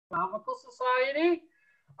Astronomical Society.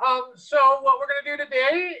 So what we're going to do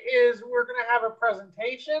today is we're going to have a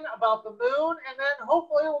presentation about the moon, and then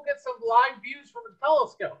hopefully we'll get some live views from a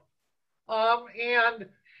telescope. And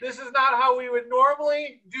this is not how we would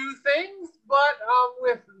normally do things, but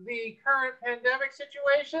with the current pandemic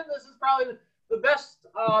situation, this is probably the best,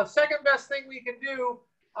 second best thing we can do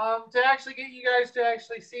to actually get you guys to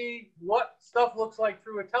actually see what stuff looks like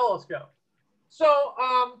through a telescope. So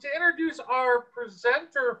to introduce our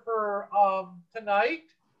presenter for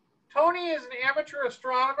tonight, Tony is an amateur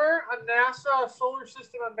astronomer, a NASA Solar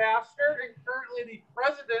System ambassador, and currently the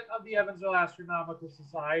president of the Evansville Astronomical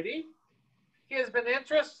Society. He has been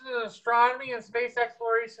interested in astronomy and space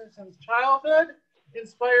exploration since childhood,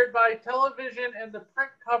 inspired by television and the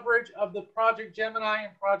print coverage of the Project Gemini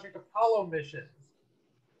and Project Apollo missions.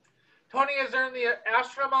 Tony has earned the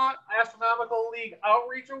Astronomical League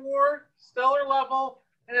Outreach Award, Stellar Level,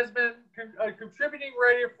 and has been a contributing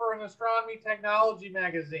writer for an astronomy technology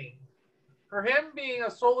magazine. For him, being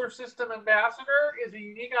a solar system ambassador is a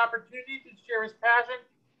unique opportunity to share his passion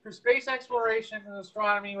for space exploration and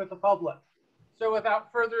astronomy with the public. So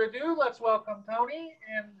without further ado, let's welcome Tony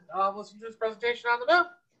and listen to his presentation on the moon.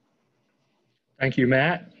 Thank you,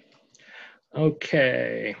 Matt.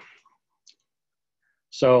 Okay.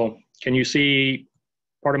 So can you see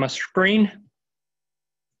part of my screen?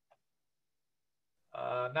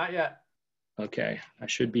 Not yet. Okay, I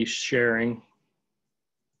should be sharing.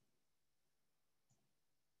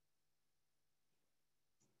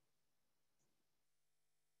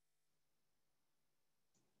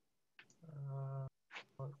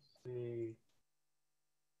 Let's see.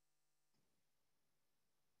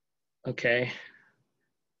 Okay.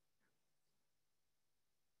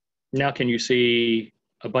 Now can you see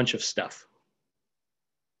a bunch of stuff?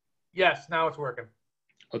 Yes, now it's working.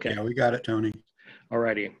 Okay. Yeah, we got it, Tony.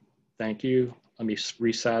 Alrighty, thank you. Let me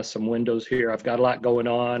resize some windows here. I've got a lot going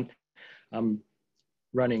on. I'm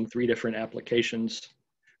running 3 different applications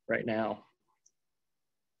right now.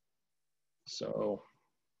 So,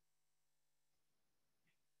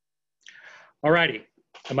 alrighty,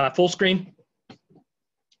 am I full screen?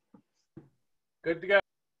 Good to go.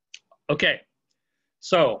 Okay,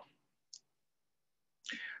 so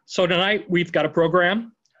tonight we've got a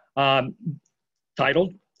program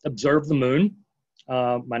titled Observe the Moon.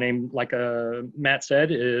 My name, like Matt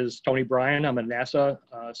said, is Tony Bryan. I'm a NASA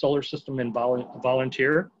Solar System and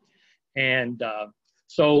volunteer. And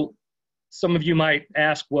so some of you might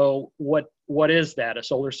ask, well, what is that, a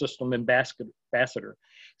Solar System ambassador?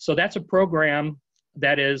 So that's a program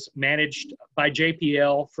that is managed by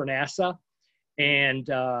JPL for NASA. And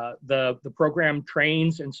the program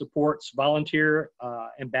trains and supports volunteer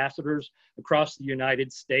ambassadors across the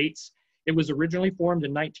United States. It was originally formed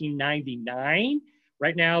in 1999.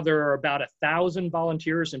 Right now, there are about 1,000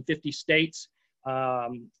 volunteers in 50 states,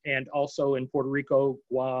 and also in Puerto Rico,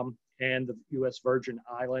 Guam, and the U.S. Virgin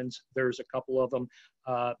Islands. There's a couple of them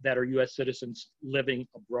that are U.S. citizens living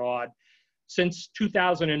abroad. Since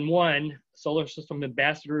 2001, Solar System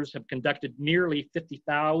ambassadors have conducted nearly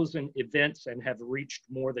 50,000 events and have reached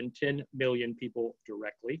more than 10 million people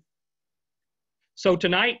directly. So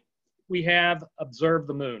tonight, we have Observe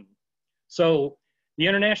the Moon. So the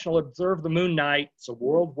International Observe the Moon Night is a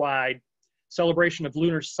worldwide celebration of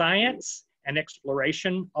lunar science and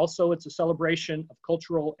exploration. Also, it's a celebration of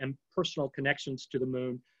cultural and personal connections to the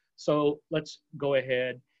moon. So let's go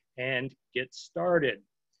ahead and get started.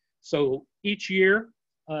 So each year,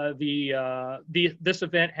 this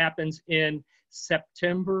event happens in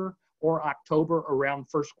September or October around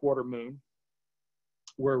first quarter moon.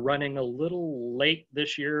 We're running a little late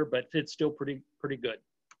this year, but it's still pretty good.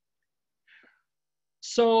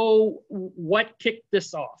 So what kicked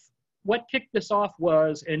this off? What kicked this off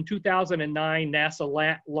was in 2009,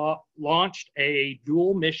 NASA launched a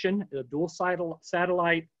dual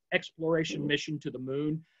satellite exploration mission to the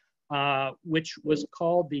moon, which was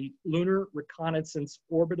called the Lunar Reconnaissance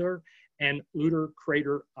Orbiter and Lunar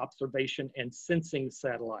Crater Observation and Sensing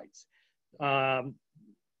Satellites. The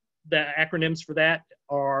acronyms for that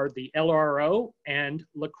are the LRO and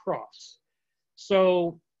LaCrosse.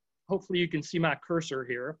 So hopefully you can see my cursor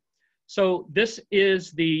here. So this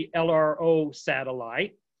is the LRO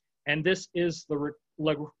satellite, and this is the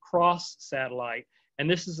LaCrosse satellite. And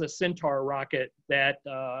this is a Centaur rocket that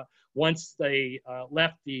once they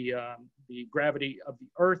left the gravity of the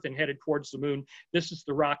Earth and headed towards the moon, this is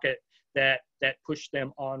the rocket that pushed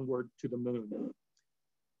them onward to the moon.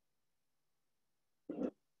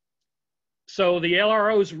 So the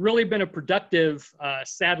LRO has really been a productive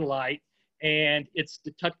satellite, and it's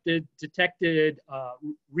detected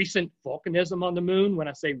recent volcanism on the moon. When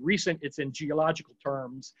I say recent, it's in geological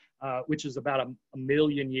terms, which is about a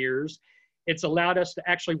million years. It's allowed us to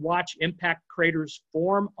actually watch impact craters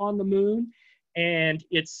form on the moon, and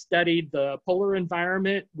it's studied the polar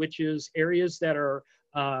environment, which is areas that are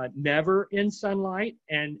never in sunlight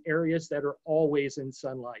and areas that are always in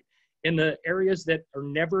sunlight. In the areas that are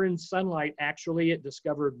never in sunlight, actually, it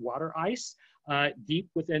discovered water ice deep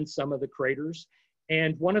within some of the craters.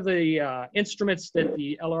 And one of the instruments that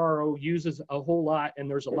the LRO uses a whole lot, and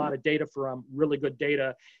there's a lot of data from really good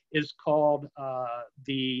data, is called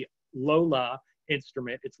the LOLA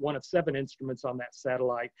instrument. It's one of 7 instruments on that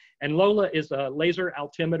satellite. And LOLA is a laser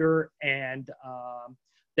altimeter, and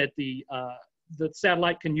that the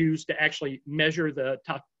satellite can use to actually measure the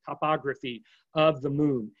topography of the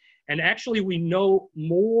moon. And actually, we know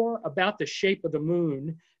more about the shape of the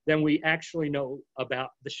moon than we actually know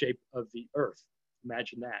about the shape of the Earth.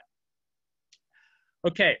 Imagine that.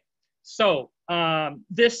 Okay, so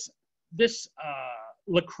this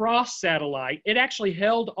LaCrosse satellite, it actually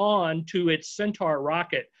held on to its Centaur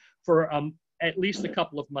rocket for at least a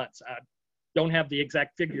couple of months. I don't have the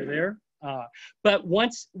exact figure there. But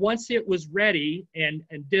once it was ready and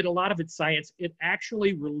did a lot of its science, it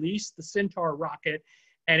actually released the Centaur rocket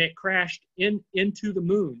and it crashed into the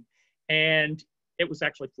moon. And it was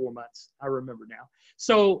actually 4 months, I remember now.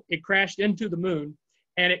 So it crashed into the moon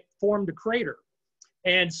and it formed a crater.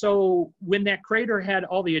 And so when that crater had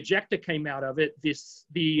all the ejecta came out of it, the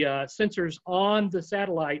sensors on the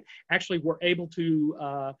satellite actually were able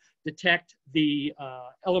to detect the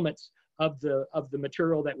elements of the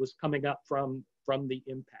material that was coming up from the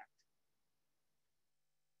impact.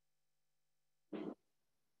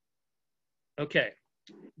 Okay,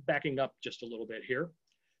 backing up just a little bit here.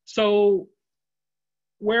 So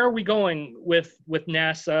where are we going with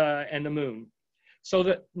NASA and the moon?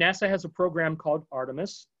 So NASA has a program called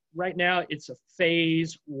Artemis. Right now, it's a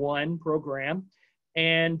phase 1 program.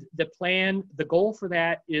 And the goal for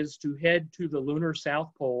that is to head to the lunar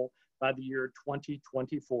South Pole by the year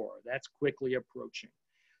 2024. That's quickly approaching.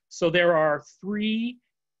 So there are 3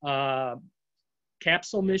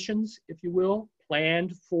 capsule missions, if you will,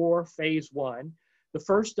 planned for phase 1. The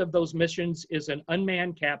first of those missions is an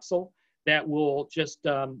unmanned capsule that will just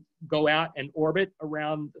go out and orbit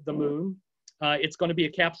around the moon. It's going to be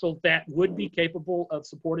a capsule that would be capable of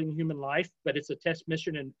supporting human life, but it's a test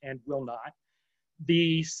mission and will not.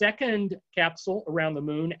 The second capsule around the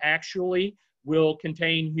moon actually will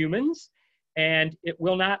contain humans, and it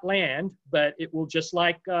will not land, but it will, just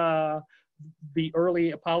like the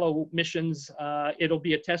early Apollo missions, it'll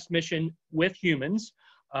be a test mission with humans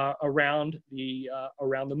around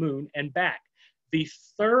the moon and back. The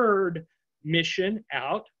third mission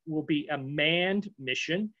out will be a manned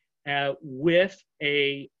mission with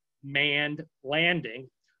a manned landing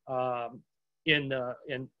in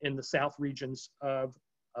the south regions of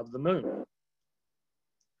the moon.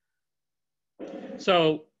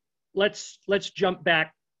 So let's jump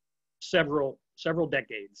back several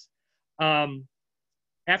decades.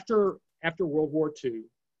 After World War II,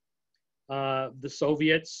 the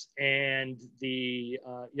Soviets and the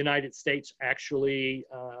United States actually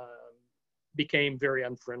became very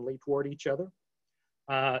unfriendly toward each other.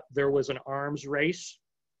 There was an arms race.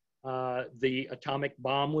 The atomic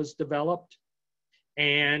bomb was developed.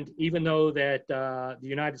 And even though that the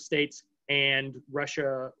United States and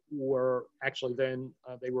Russia were actually then,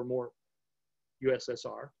 they were more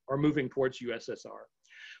USSR, or moving towards USSR,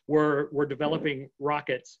 were developing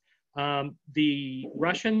rockets. The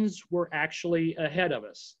Russians were actually ahead of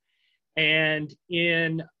us. And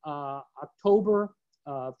in October,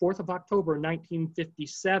 4th of October,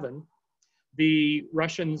 1957, the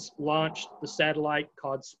Russians launched the satellite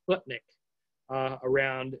called Sputnik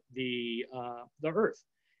around the Earth.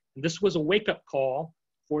 And this was a wake-up call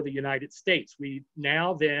for the United States. We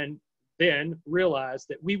now then realized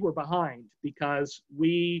that we were behind because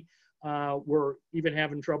we were even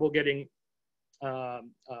having trouble getting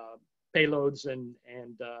payloads and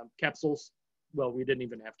capsules. Well, we didn't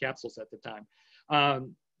even have capsules at the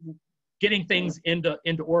time. Getting things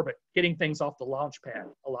into orbit, getting things off the launch pad,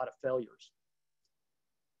 a lot of failures.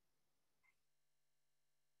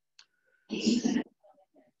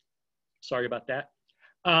 Sorry about that.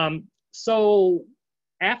 So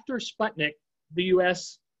after Sputnik, the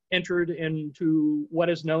US entered into what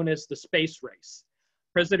is known as the space race.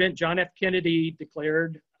 President John F. Kennedy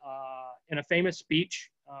declared in a famous speech,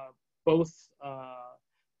 both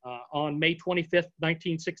on May 25th,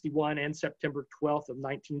 1961 and September 12th of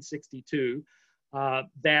 1962,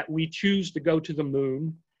 that we choose to go to the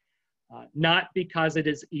moon. not because it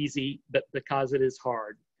is easy, but because it is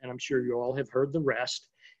hard. And I'm sure you all have heard the rest.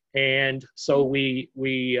 And so we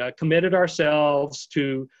committed ourselves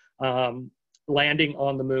to landing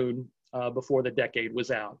on the moon before the decade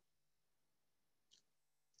was out.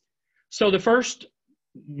 So the first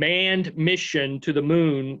manned mission to the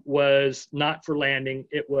moon was not for landing.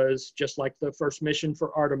 It was just like the first mission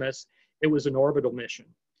for Artemis. It was an orbital mission.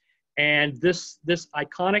 And this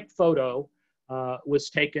iconic photo was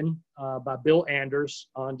taken by Bill Anders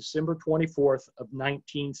on December 24th of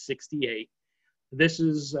 1968. This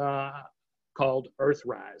is called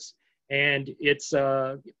Earthrise. And it's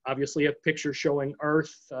obviously a picture showing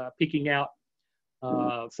Earth peeking out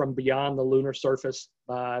from beyond the lunar surface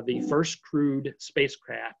by the first crewed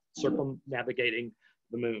spacecraft circumnavigating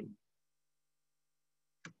the moon.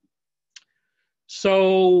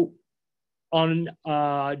 So on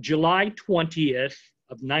July 20th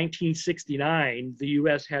of 1969, the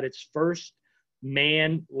US had its first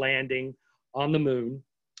manned landing on the moon.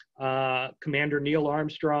 Commander Neil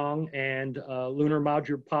Armstrong and lunar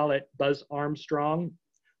module pilot Buzz Armstrong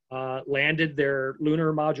landed their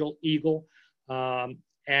lunar module Eagle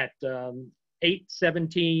at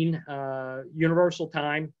 8:17 Universal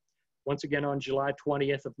Time, once again on July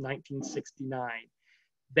 20th of 1969.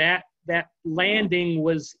 That landing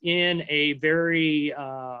was in a very,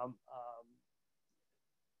 I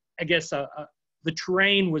guess, the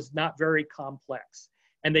terrain was not very complex.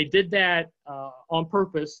 And they did that on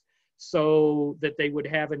purpose so that they would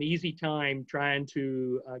have an easy time trying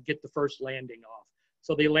to get the first landing off.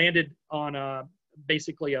 So they landed on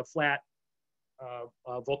basically a flat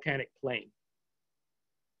volcanic plain.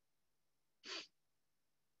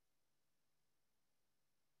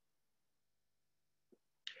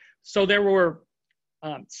 So there were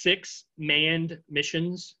 6 manned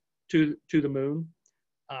missions to the moon.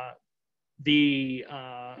 The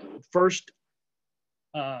first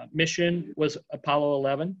mission was Apollo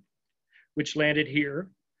 11, which landed here,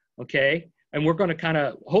 okay? And we're gonna kind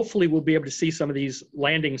of, hopefully we'll be able to see some of these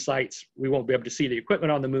landing sites. We won't be able to see the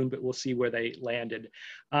equipment on the moon, but we'll see where they landed.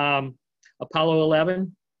 Apollo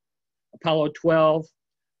 11, Apollo 12,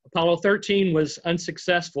 Apollo 13 was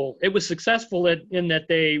unsuccessful. It was successful in that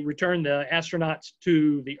they returned the astronauts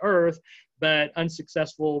to the Earth, but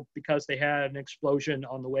unsuccessful because they had an explosion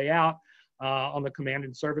on the way out on the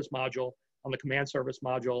command service module,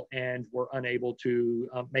 and were unable to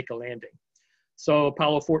make a landing. So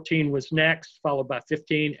Apollo 14 was next, followed by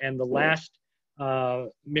 15, and the last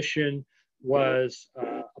mission was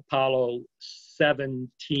Apollo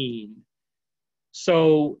 17.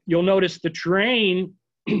 So you'll notice the terrain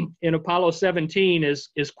in Apollo 17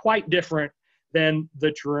 is quite different than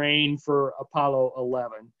the terrain for Apollo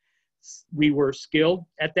 11. We were skilled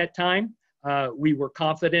at that time. We were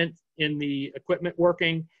confident in the equipment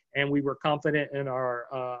working, and we were confident in our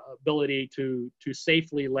ability to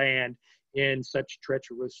safely land in such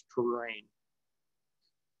treacherous terrain.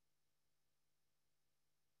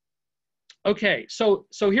 Okay, so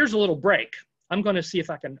here's a little break. I'm going to see if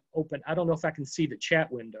I can open, I don't know if I can see the chat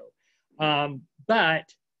window. But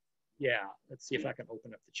yeah, let's see if I can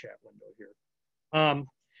open up the chat window here.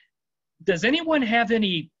 Does anyone have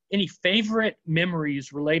any favorite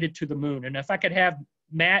memories related to the moon? And if I could have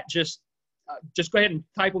Matt just go ahead and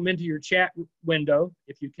type them into your chat window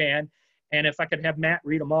if you can. And if I could have Matt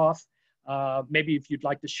read them off, maybe if you'd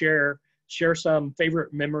like to share some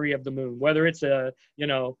favorite memory of the moon, whether it's a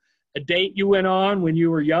date you went on when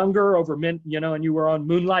you were younger and you were on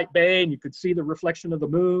Moonlight Bay and you could see the reflection of the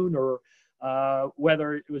moon, or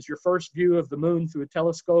whether it was your first view of the moon through a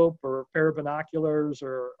telescope or a pair of binoculars,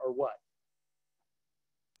 or what?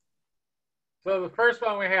 So the first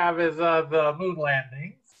one we have is the moon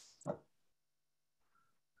landings.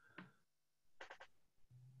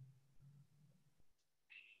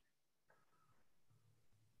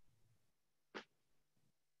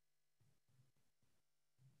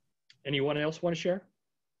 Anyone else want to share?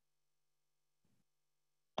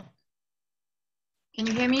 Can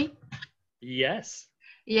you hear me? Yes.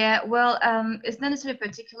 Yeah, well, it's not necessarily a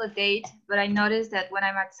particular date, but I noticed that when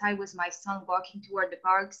I'm outside with my son walking toward the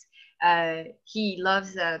parks, he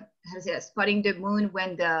loves spotting the moon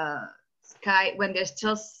when when there's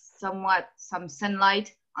still some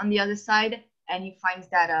sunlight on the other side, and he finds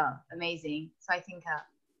that amazing. So I think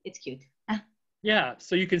it's cute. Yeah,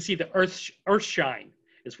 so you can see the earth shine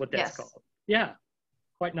is what that's called. Yeah,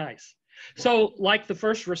 quite nice. So like the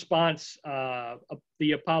first response,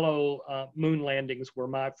 the Apollo moon landings were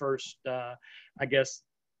my first, I guess,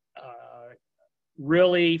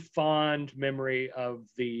 really fond memory of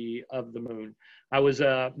the moon. I was,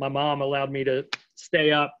 my mom allowed me to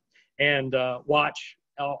stay up and watch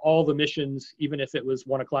all the missions, even if it was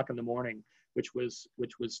 1 o'clock in the morning, which was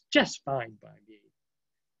just fine by me.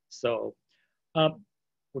 So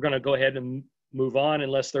we're going to go ahead and move on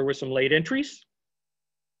unless there were some late entries.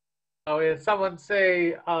 Oh, yeah. Someone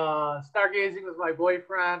say stargazing with my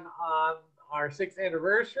boyfriend on our 6th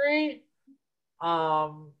anniversary.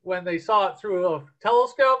 When they saw it through a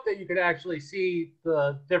telescope, that you could actually see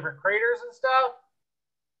the different craters and stuff.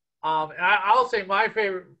 And I'll say my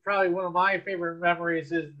favorite, probably one of my favorite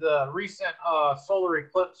memories is the recent solar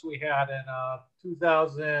eclipse we had in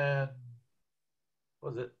 2000.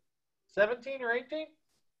 Was it 17 or 18?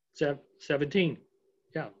 17.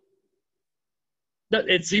 Yeah.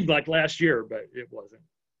 It seemed like last year, but it wasn't.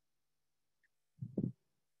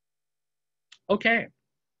 Okay.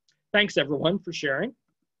 Thanks, everyone, for sharing.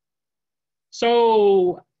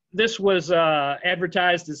 So this was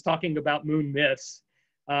advertised as talking about moon myths.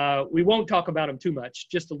 We won't talk about them too much,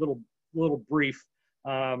 just a little brief.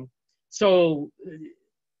 So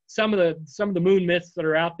some of the moon myths that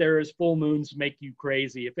are out there is full moons make you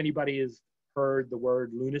crazy. If anybody has heard the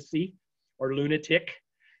word lunacy or lunatic,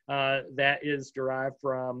 that is derived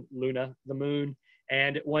from Luna, the moon.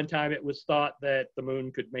 And at one time it was thought that the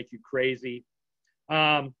moon could make you crazy.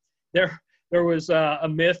 There was a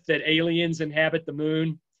myth that aliens inhabit the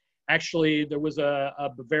moon. Actually, there was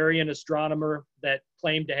a Bavarian astronomer that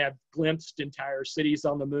claimed to have glimpsed entire cities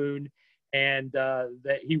on the moon, and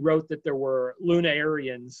that he wrote that there were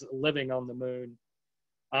lunarians living on the moon.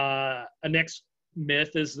 A next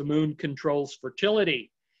myth is the moon controls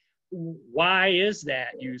fertility. Why is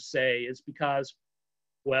that, you say? Is because,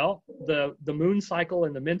 well, the moon cycle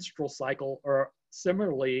and the menstrual cycle are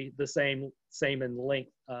similarly the same in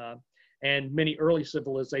length. And many early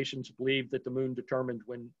civilizations believed that the moon determined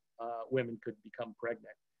when women could become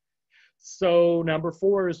pregnant. So number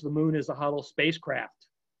 4 is the moon is a hollow spacecraft.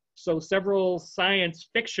 So several science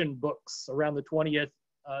fiction books around the 20th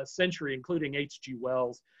century, including H.G.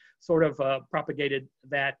 Wells, sort of propagated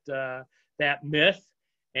that myth,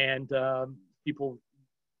 and people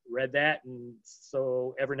read that, and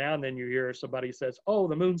so every now and then you hear somebody says, "Oh,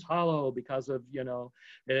 the moon's hollow because of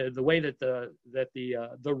the way that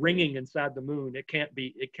the ringing inside the moon. It can't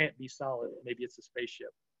be solid. Maybe it's a spaceship."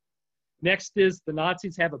 Next is the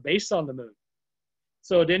Nazis have a base on the moon.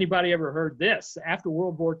 So had anybody ever heard this? After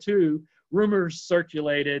World War II, rumors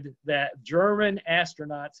circulated that German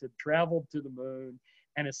astronauts had traveled to the moon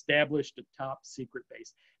and established a top secret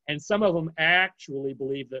base. And some of them actually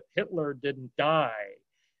believe that Hitler didn't die,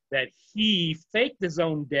 that he faked his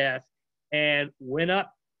own death and went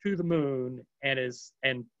up to the moon and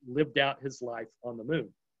lived out his life on the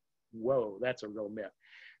moon. Whoa, that's a real myth.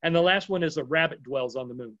 And the last one is a rabbit dwells on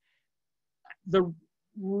the moon. The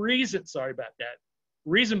reason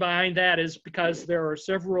behind that is because there are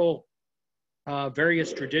several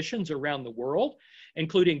various traditions around the world,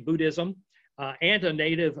 including Buddhism and a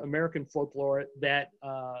Native American folklore that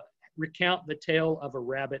recount the tale of a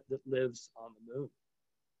rabbit that lives on the moon.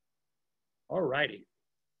 All righty.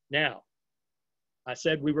 Now, I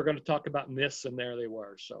said we were going to talk about myths, and there they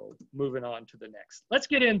were. So moving on to the next. Let's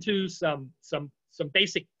get into some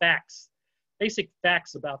basic facts. Basic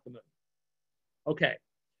facts about the moon. Okay,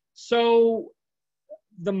 so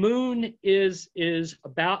the moon is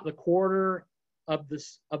about the quarter of the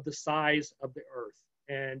size of the Earth,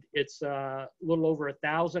 and it's a little over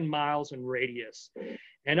 1,000 miles in radius.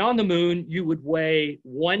 And on the moon, you would weigh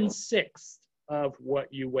 1/6 of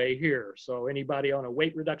what you weigh here. So anybody on a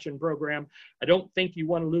weight reduction program, I don't think you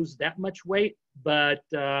want to lose that much weight, but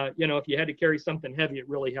if you had to carry something heavy, it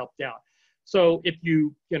really helped out. So if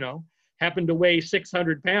you happen to weigh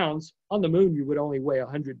 600 pounds, on the moon, you would only weigh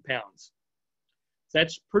 100 pounds.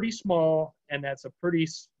 That's pretty small, and that's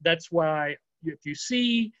why if you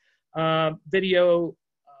see video,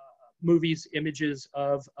 movies, images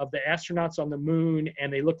of the astronauts on the moon,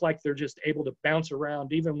 and they look like they're just able to bounce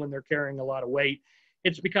around even when they're carrying a lot of weight,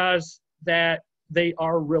 it's because that they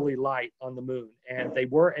are really light on the moon, and they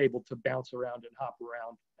were able to bounce around and hop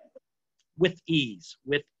around with ease.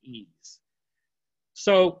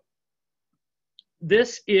 So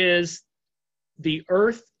this is the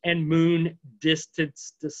Earth and moon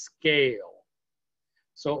distance to scale.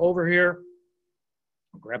 So over here,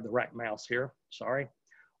 I'll grab the right mouse here, sorry.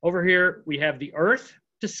 Over here, we have the Earth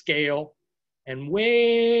to scale, and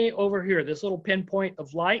way over here, this little pinpoint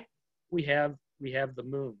of light, we have the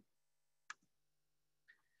moon.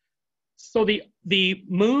 So the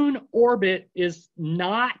moon orbit is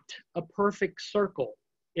not a perfect circle.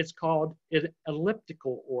 It's called an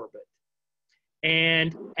elliptical orbit.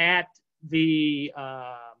 And at the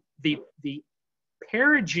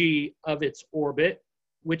perigee of its orbit,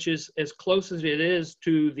 which is as close as it is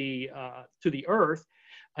to the Earth,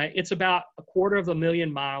 it's about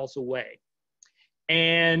 250,000 miles away.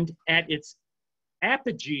 And at its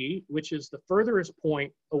apogee, which is the furthest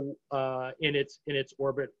point in its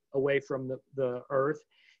orbit away from the Earth,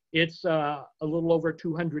 it's a little over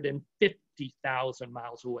 250,000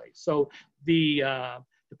 miles away. So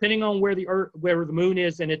depending on where the moon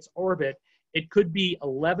is in its orbit, it could be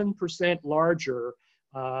 11% larger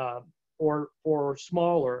or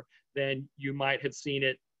smaller than you might have seen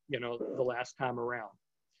it, the last time around.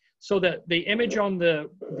 So the image on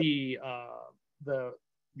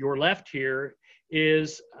your left here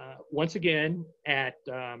is once again at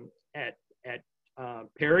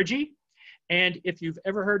perigee. And if you've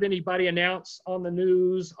ever heard anybody announce on the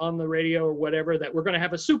news, on the radio or whatever, that we're going to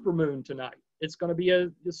have a supermoon tonight, it's going to be a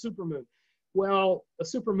supermoon. Well, a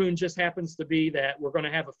supermoon just happens to be that we're going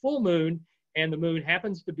to have a full moon, and the moon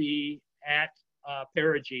happens to be at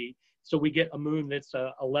perigee. So we get a moon that's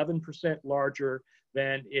 11% larger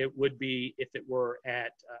than it would be if it were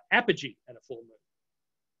at apogee and a full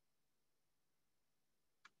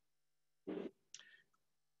moon.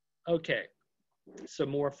 Okay, some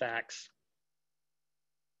more facts.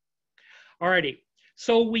 Alrighty,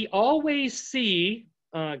 so we always see,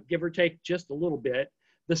 give or take just a little bit,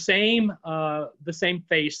 the same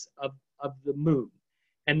face of the moon.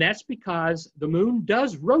 And that's because the moon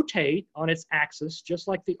does rotate on its axis, just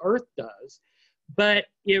like the Earth does, but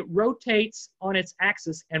it rotates on its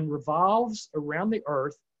axis and revolves around the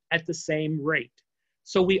Earth at the same rate.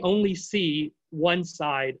 So we only see one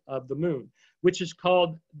side of the moon, which is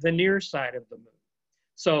called the near side of the moon.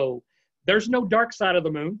 So there's no dark side of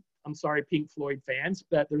the moon. I'm sorry, Pink Floyd fans,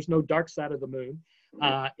 but there's no dark side of the moon.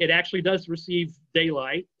 It actually does receive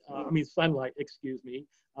sunlight, excuse me,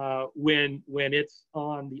 when it's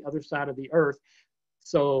on the other side of the Earth.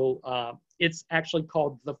 So it's actually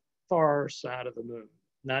called the far side of the moon,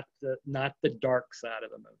 not the dark side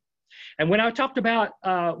of the moon. And when I talked about,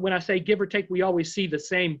 when I say give or take, we always see the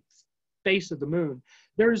same face of the moon,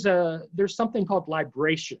 there's something called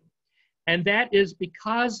libration. And that is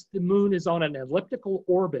because the moon is on an elliptical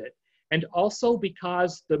orbit, and also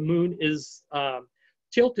because the moon is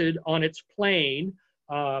tilted on its plane,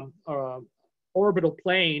 orbital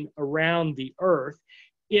plane around the Earth,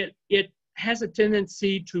 it has a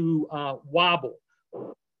tendency to wobble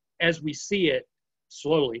as we see it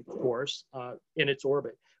slowly, of course, in its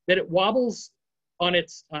orbit. That it wobbles on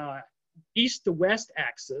its east to west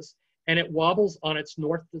axis, and it wobbles on its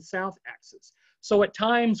north to south axis. So at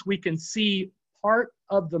times we can see part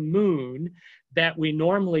of the moon that we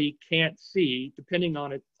normally can't see, depending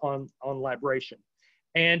on libration.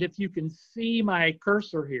 And if you can see my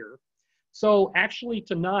cursor here, so actually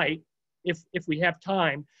tonight, if we have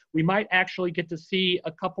time, we might actually get to see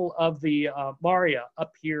a couple of the Maria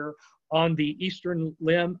up here on the eastern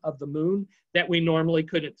limb of the moon that we normally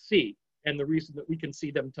couldn't see. And the reason that we can see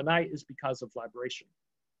them tonight is because of libration.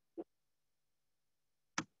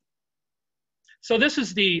 So this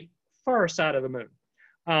is the far side of the moon.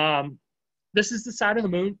 This is the side of the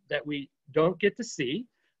moon that we don't get to see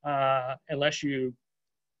unless you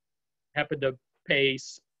happen to pay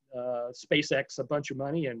SpaceX a bunch of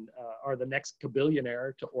money and are the next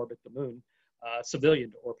billionaire to orbit the moon,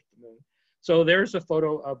 civilian to orbit the moon. So there's a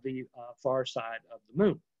photo of the far side of the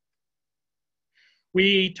moon.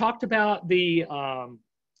 We talked about the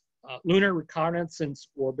Lunar Reconnaissance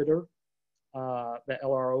Orbiter, the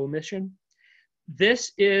LRO mission.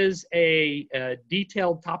 This is a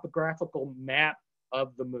detailed topographical map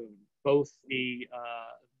of the moon, both the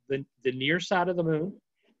near side of the moon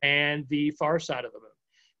and the far side of the moon.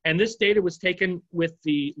 And this data was taken with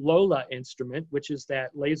the LOLA instrument, which is that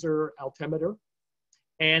laser altimeter.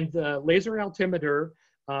 And the laser altimeter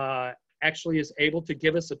actually is able to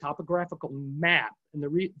give us a topographical map. And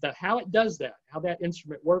how it does that, how that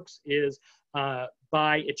instrument works is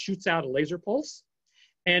it shoots out a laser pulse.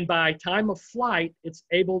 And by time of flight, it's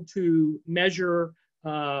able to measure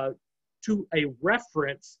to a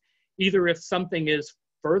reference, either if something is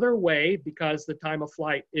further away because the time of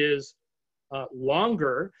flight is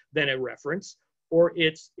longer than a reference, or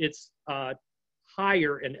it's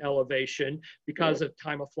higher in elevation because the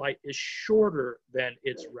time of flight is shorter than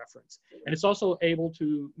its reference. And it's also able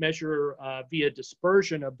to measure via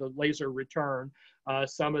dispersion of the laser return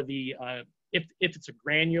some of the if it's a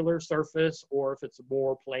granular surface or if it's a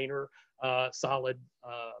more planar, solid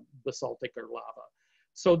basaltic or lava.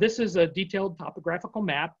 So this is a detailed topographical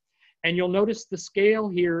map, and you'll notice the scale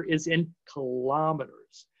here is in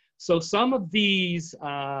kilometers. So some of these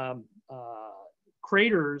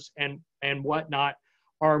craters and whatnot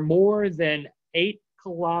are more than 8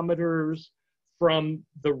 kilometers from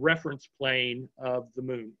the reference plane of the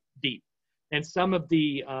moon, deep. And some of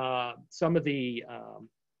the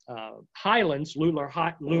highlands, lunar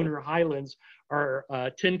highlands, are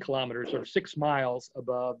 10 kilometers or 6 miles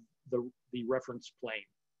above the reference plane.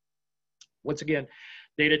 Once again,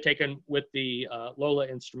 data taken with the LOLA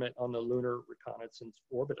instrument on the Lunar Reconnaissance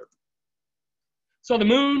Orbiter. So the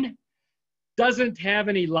moon doesn't have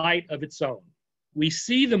any light of its own. We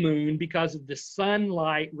see the moon because of the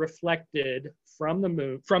sunlight reflected from the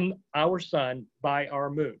moon, from our sun by our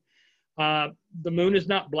moon. The moon is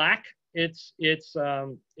not black. It's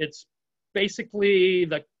basically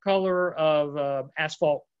the color of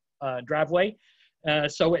asphalt driveway.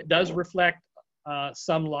 So it does reflect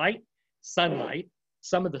sunlight,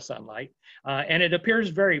 some of the sunlight, and it appears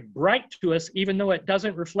very bright to us, even though it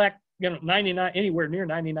doesn't reflect, 99, anywhere near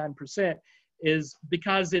 99%, is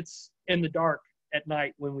because it's in the dark at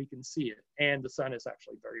night when we can see it, and the sun is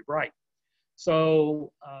actually very bright.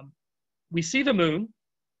 So we see the moon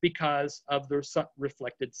because of the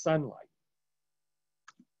reflected sunlight.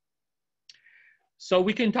 So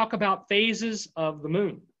we can talk about phases of the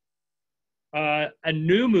moon. A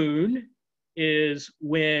new moon is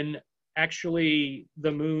when actually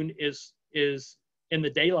the moon is in the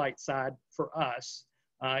daylight side for us.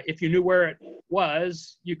 If you knew where it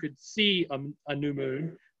was, you could see a new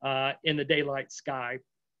moon in the daylight sky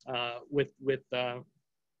with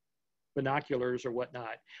binoculars or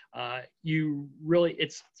whatnot.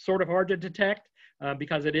 It's sort of hard to detect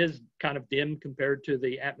because it is kind of dim compared to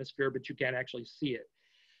the atmosphere, but you can't actually see it.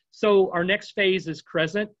 So our next phase is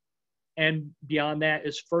crescent, and beyond that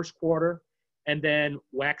is first quarter, and then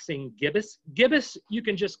waxing gibbous. Gibbous, you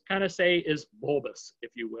can just kind of say, is bulbous,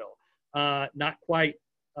 if you will. Not quite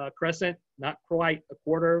crescent, not quite a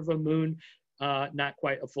quarter of a moon, not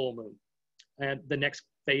quite a full moon. And the next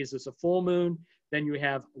phase is a full moon. Then you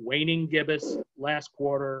have waning gibbous last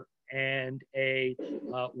quarter and a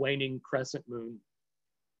waning crescent moon.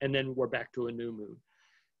 And then we're back to a new moon.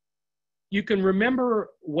 You can remember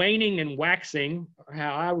waning and waxing, or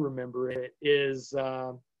how I remember it is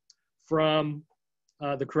from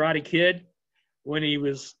the Karate Kid when he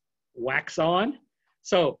was wax on.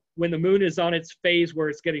 So when the moon is on its phase where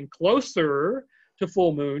it's getting closer to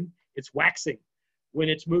full moon, it's waxing. When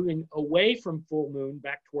it's moving away from full moon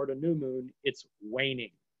back toward a new moon, it's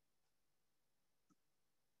waning.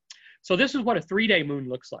 So this is what a 3-day moon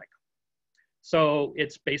looks like. So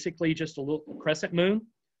it's basically just a little crescent moon.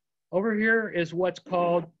 Over here is what's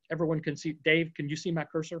called, everyone can see, Dave, can you see my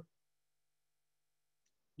cursor?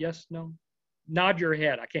 Yes, no? Nod your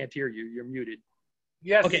head, I can't hear you, you're muted.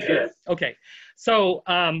 Yes. Okay, good, okay. So,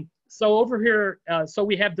 so over here, so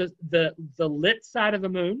we have the lit side of the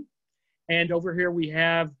moon, and over here we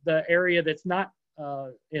have the area that's not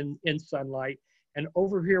in sunlight, and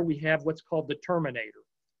over here we have what's called the terminator.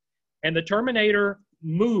 And the terminator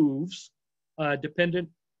moves dependent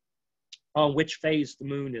on which phase the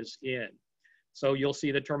moon is in. So you'll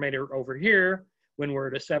see the terminator over here when we're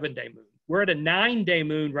at a 7-day moon. We're at a 9-day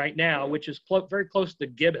moon right now, which is very close to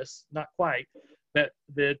gibbous, not quite, but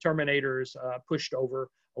the terminator is pushed over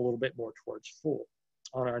a little bit more towards full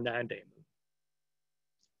on our 9-day moon.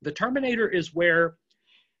 The terminator is where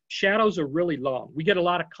shadows are really long. We get a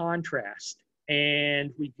lot of contrast,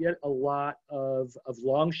 and we get a lot of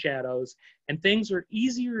long shadows, and things are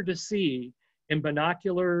easier to see in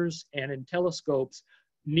binoculars and in telescopes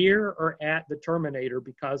near or at the terminator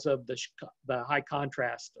because of the high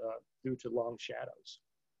contrast due to long shadows.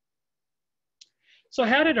 So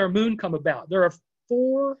how did our moon come about? There are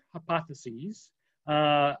 4 hypotheses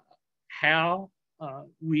how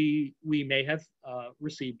we may have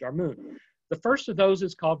received our moon. The first of those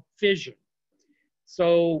is called fission.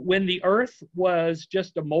 So when the Earth was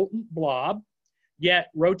just a molten blob, yet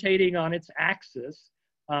rotating on its axis,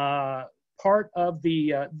 part of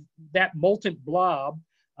that molten blob,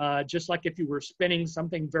 just like if you were spinning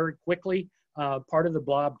something very quickly, part of the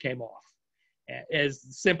blob came off, as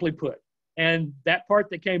simply put. And that part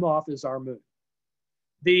that came off is our moon.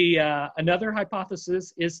 Another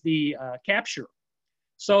hypothesis is the capture.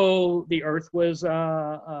 So the Earth was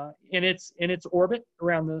in its orbit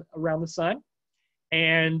around the sun,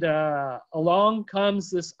 and along comes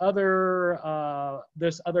this other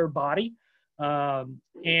body,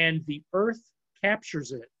 and the Earth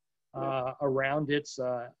captures it around it.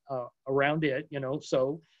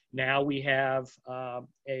 So now we have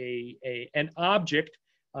an object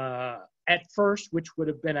at first, which would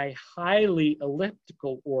have been a highly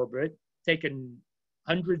elliptical orbit, taken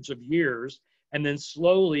hundreds of years, and then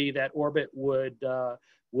slowly that orbit would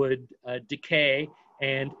decay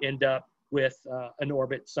and end up with an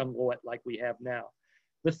orbit somewhat like we have now.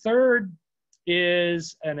 The third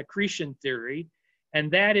is an accretion theory,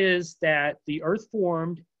 and that is that the Earth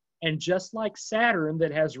formed, and just like Saturn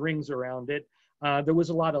that has rings around it, there was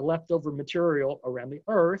a lot of leftover material around the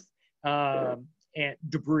Earth and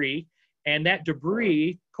debris, and that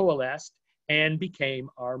debris coalesced and became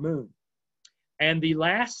our moon. And the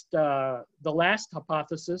last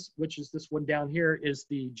hypothesis, which is this one down here, is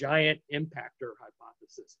the giant impactor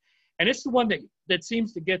hypothesis. And it's the one that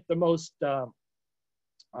seems to get the most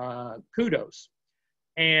kudos.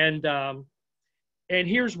 And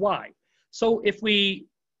here's why. So if we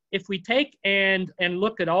take and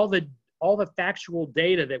look at all the factual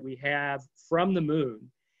data that we have from the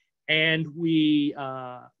moon, and we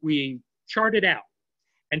chart it out,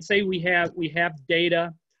 and say we have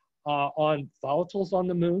data on volatiles on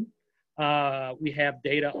the moon, we have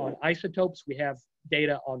data on isotopes, we have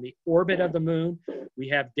data on the orbit of the moon, we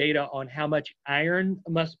have data on how much iron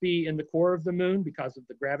must be in the core of the moon because of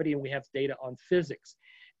the gravity, and we have data on physics.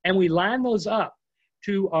 And we line those up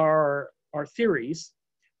to our theories,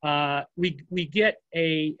 we get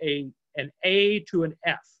an A to an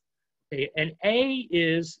F. Okay? An A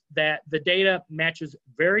is that the data matches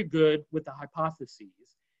very good with the hypotheses.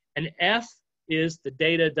 An F is the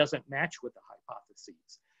data doesn't match with the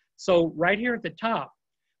hypotheses. So right here at the top,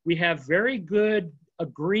 we have very good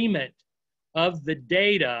agreement of the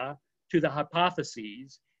data to the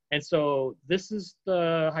hypotheses. And so this is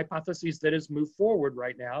the hypothesis that has moved forward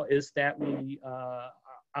right now, is that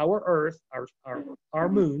our Earth, our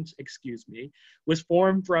moons, excuse me, was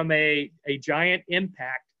formed from a giant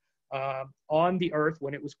impact on the Earth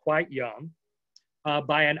when it was quite young,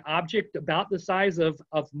 by an object about the size of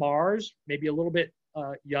Mars, maybe a little bit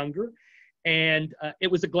younger. And it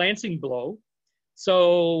was a glancing blow.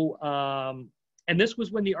 So, and this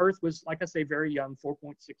was when the Earth was, like I say, very young,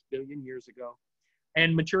 4.6 billion years ago.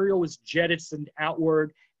 And material was jettisoned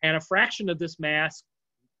outward, and a fraction of this mass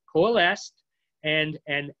coalesced and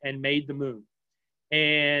made the moon.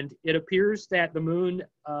 And it appears that the moon,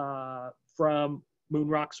 from moon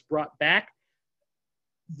rocks brought back,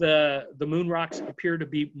 the moon rocks appear to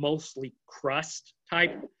be mostly crust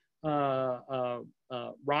type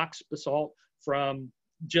rocks, basalt, from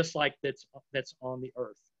just like that's on the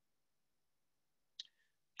Earth.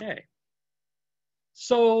 Okay,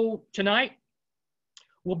 so tonight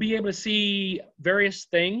we'll be able to see various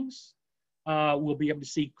things. We'll be able to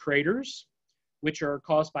see craters, which are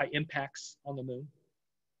caused by impacts on the moon.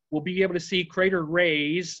 We'll be able to see crater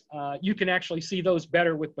rays. You can actually see those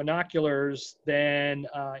better with binoculars than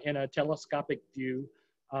in a telescopic view,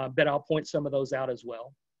 but I'll point some of those out as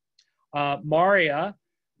well. Maria,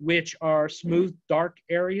 which are smooth, dark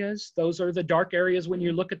areas. Those are the dark areas when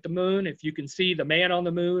you look at the moon. If you can see the man on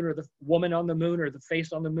the moon or the woman on the moon or the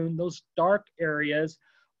face on the moon, those dark areas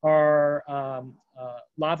are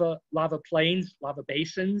lava plains, lava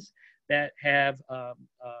basins that have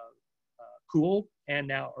cooled and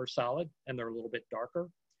now are solid, and they're a little bit darker.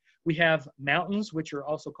 We have mountains, which are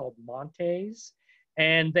also called montes,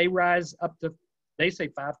 and they rise up to, they say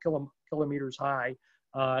 5 kilometers high,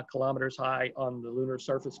 kilometers high on the lunar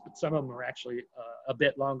surface, but some of them are actually a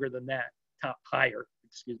bit longer than that, higher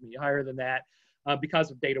than that,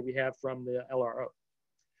 because of data we have from the LRO.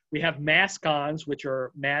 We have mascons, which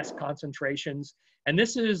are mass concentrations, and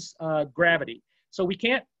this is gravity. So we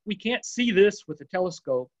can't see this with a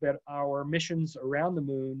telescope, but our missions around the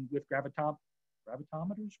moon with gravitometers,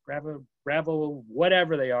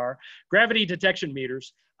 whatever they are, gravity detection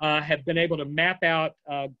meters, have been able to map out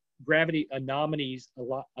gravity anomalies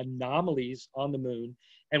on the moon,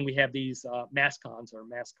 and we have these mascons, or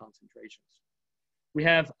mass concentrations. We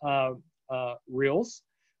have rills,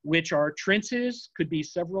 which are trenches, could be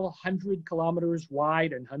several hundred kilometers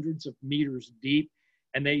wide and hundreds of meters deep,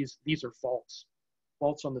 and these are faults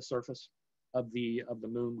on the surface of the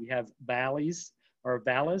moon. We have valleys,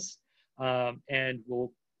 and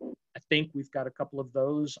I think we've got a couple of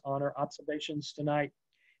those on our observations tonight.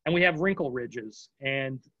 And we have wrinkle ridges,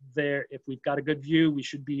 and there, if we've got a good view, we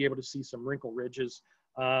should be able to see some wrinkle ridges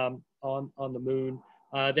on the moon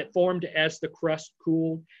that formed as the crust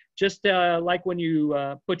cooled, just like when you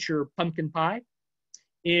put your pumpkin pie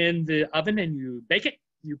in the oven and you bake it.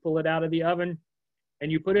 You pull it out of the oven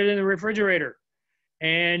and you put it in the refrigerator,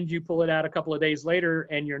 and you pull it out a couple of days later,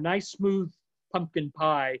 and your nice smooth pumpkin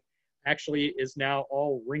pie actually is now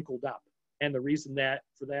all wrinkled up. And the reason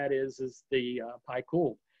for that is the pie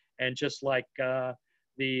cooled. And just like the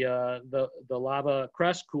lava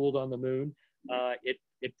crust cooled on the moon,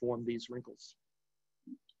 it formed these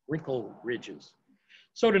wrinkle ridges.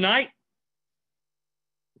 So tonight,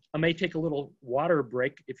 I may take a little water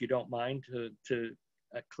break, if you don't mind, to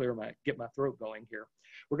get my throat going here.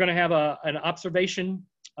 We're going to have an observation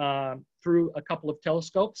through a couple of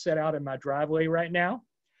telescopes set out in my driveway right now.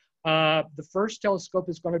 The first telescope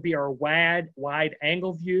is going to be our wide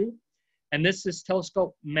angle view. And this is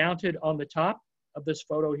telescope mounted on the top of this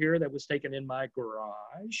photo here that was taken in my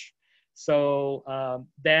garage. So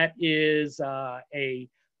that is a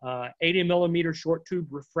 80 millimeter short tube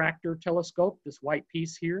refractor telescope, this white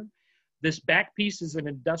piece here. This back piece is an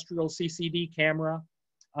industrial CCD camera.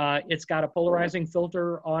 It's got a polarizing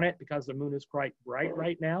filter on it because the moon is quite bright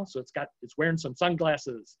right now. So it's wearing some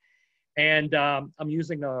sunglasses. And I'm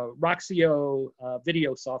using a Roxio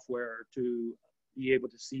video software to be able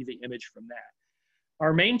to see the image from that.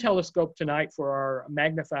 Our main telescope tonight for our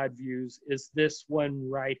magnified views is this one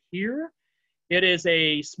right here. It is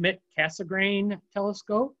a Schmidt-Cassegrain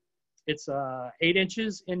telescope. It's 8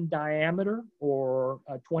 inches in diameter, or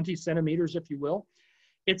 20 centimeters, if you will.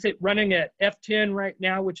 It's running at f10 right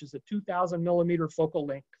now, which is a 2,000 millimeter focal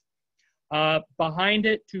length. Behind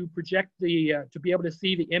it, to project to be able to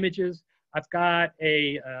see the images, I've got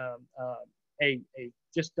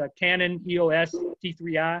just a Canon EOS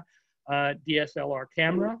T3i DSLR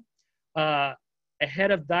camera.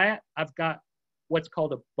 Ahead of that, I've got what's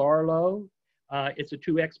called a Barlow. It's a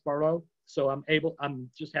 2x Barlow. So I'm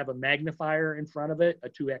just have a magnifier in front of it, a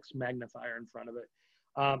 2x magnifier in front of it.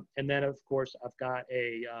 And then of course, I've got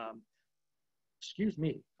excuse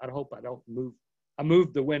me, I hope I don't move. I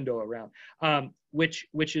moved the window around,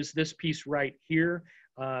 which is this piece right here.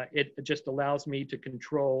 It just allows me to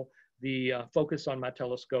control the focus on my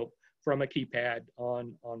telescope from a keypad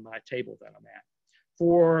on my table that I'm at.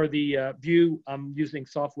 For the view, I'm using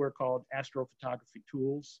software called Astrophotography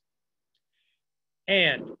Tools.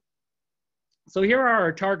 And so here are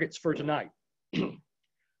our targets for tonight.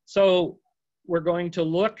 So we're going to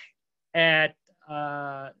look at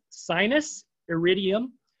sinus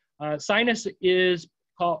iridium. Sinus is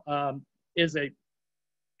a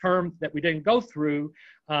term that we didn't go through,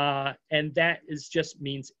 and that just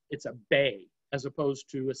means it's a bay as opposed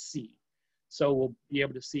to a sea. So we'll be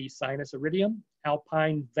able to see sinus iridium.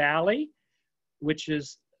 Alpine Valley, which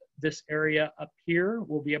is this area up here.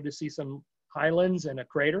 We'll be able to see some highlands and a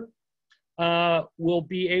crater. We'll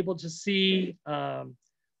be able to see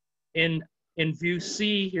in view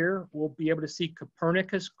C here, we'll be able to see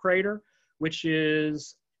Copernicus crater, which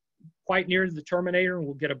is quite near the terminator, and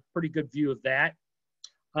we'll get a pretty good view of that.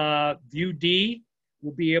 View D,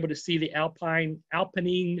 we'll be able to see the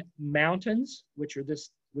Alpine Mountains, which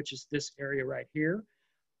is this area right here.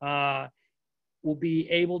 We'll be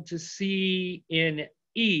able to see in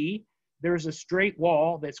E, there's a straight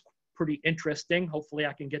wall that's pretty interesting. Hopefully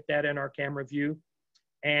I can get that in our camera view.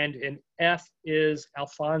 And in F is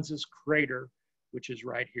Alphonsus crater, which is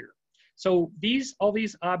right here. So all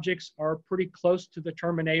these objects are pretty close to the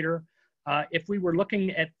terminator. If we were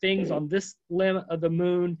looking at things on this limb of the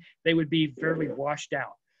moon, they would be fairly washed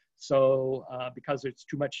out. So because it's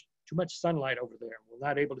too much sunlight over there, we're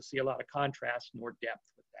not able to see a lot of contrast nor depth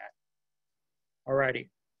with that. All righty.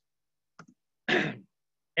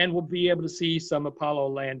 And we'll be able to see some Apollo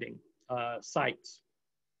landing sites.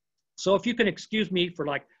 So if you can excuse me for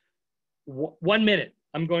like 1 minute,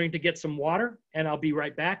 I'm going to get some water and I'll be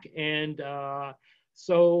right back. And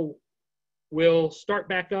so we'll start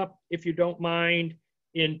back up, if you don't mind,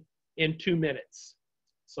 in 2 minutes.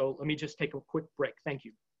 So let me just take a quick break. Thank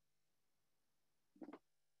you.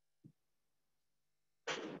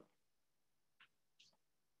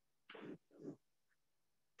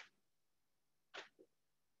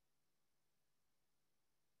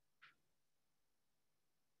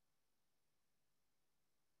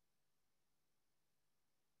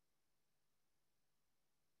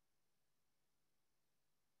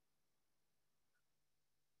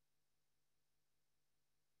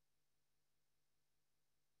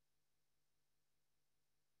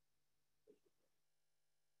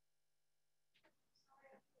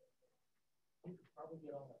 You could probably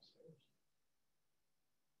get on upstairs.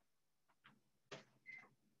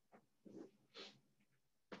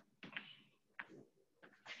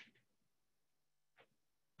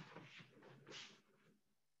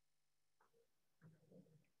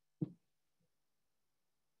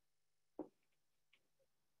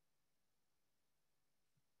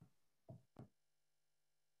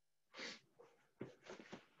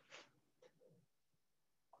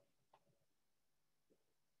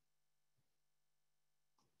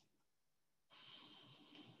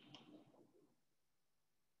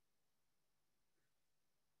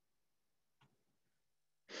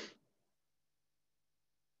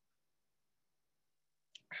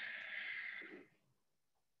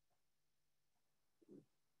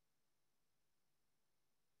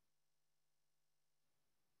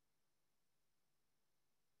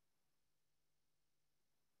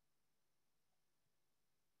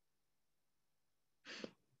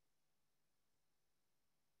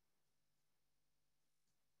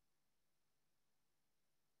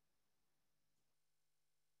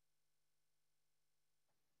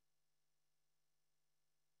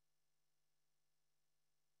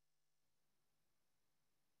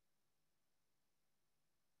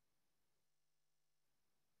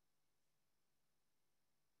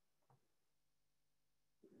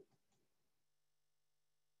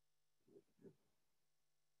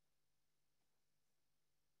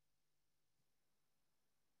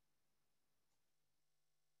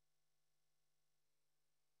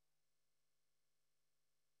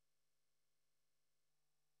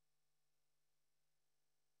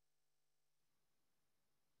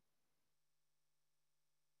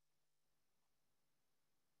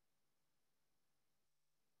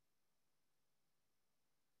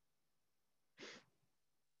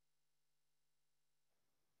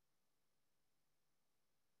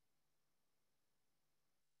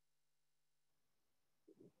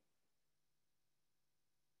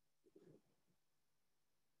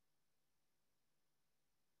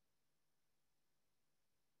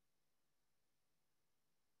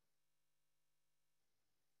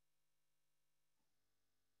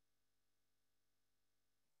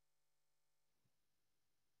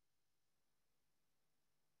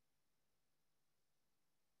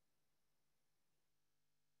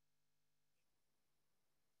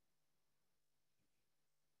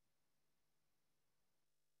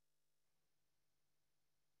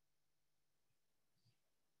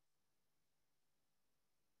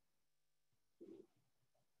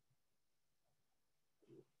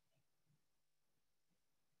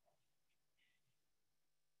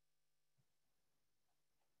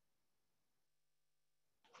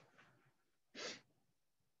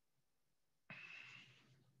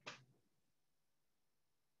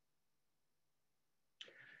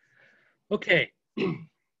 Okay.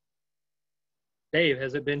 Dave,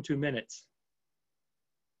 has it been 2 minutes?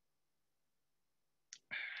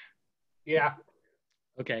 Yeah.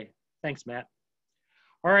 Okay, thanks, Matt.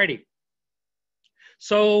 All righty.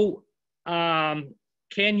 So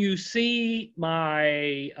can you see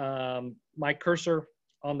my, my cursor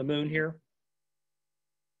on the moon here?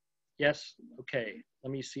 Yes? Okay,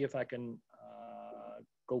 let me see if I can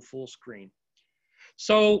go full screen.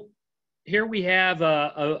 So here we have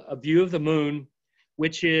a view of the moon,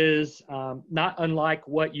 which is not unlike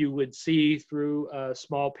what you would see through a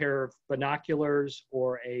small pair of binoculars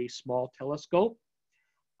or a small telescope.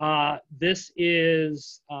 This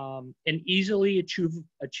is an easily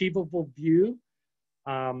achievable view.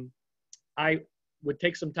 I would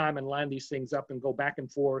take some time and line these things up and go back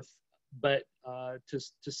and forth, but to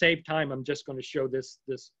save time, I'm just going to show this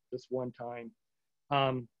one time.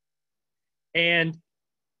 And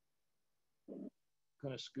I'm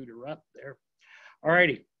going to scooter up there. All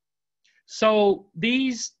righty. So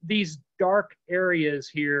these dark areas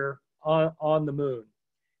here on the moon,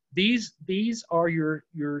 these are your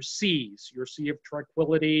seas, your sea of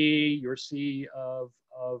tranquility, your sea of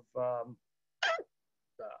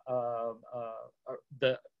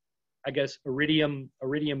the, I guess, Iridium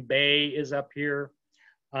Bay is up here.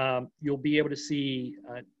 You'll be able to see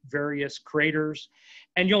various craters,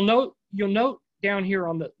 and you'll note down here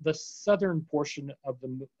on the southern portion of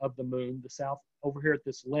the moon, the south, over here at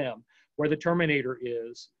this limb where the terminator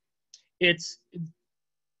is, it's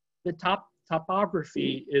the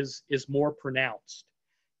topography is more pronounced.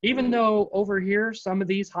 Even though over here some of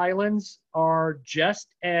these highlands are just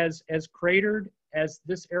as cratered as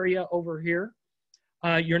this area over here,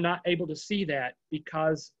 you're not able to see that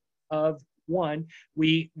because of, one,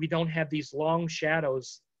 we don't have these long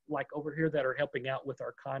shadows like over here that are helping out with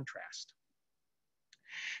our contrast.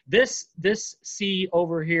 This sea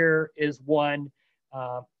over here is one,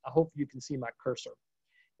 I hope you can see my cursor,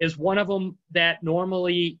 is one of them that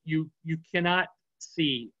normally you cannot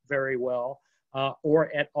see very well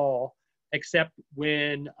or at all, except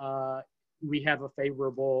when we have a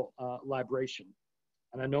favorable libration.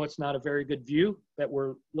 And I know it's not a very good view, that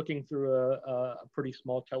we're looking through a pretty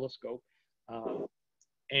small telescope,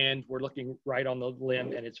 and we're looking right on the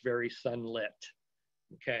limb, and it's very sunlit.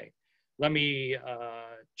 Okay, let me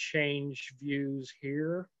change views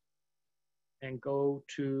here and go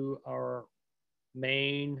to our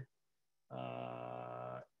main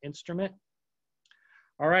instrument.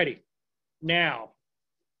 All righty, now,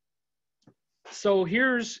 so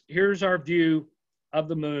here's our view of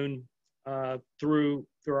the moon through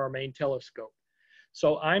our main telescope.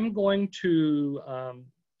 So I'm going to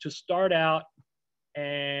start out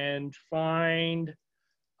and find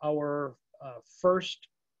our first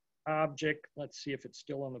object. Let's see if it's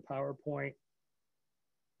still on the PowerPoint.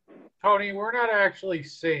 Tony, we're not actually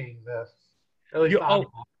seeing this. At least I'm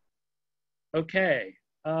not. Okay.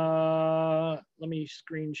 Let me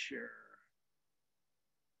screen share.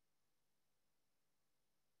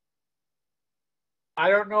 I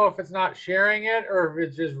don't know if it's not sharing it or if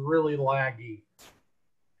it's just really laggy.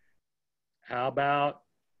 How about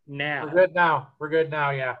now? We're good now. We're good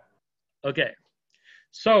now, yeah. Okay.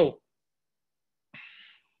 So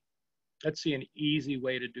let's see an easy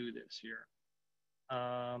way to do this here.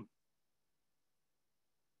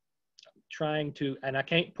 Trying to, and I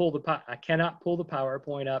cannot pull the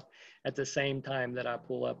PowerPoint up at the same time that I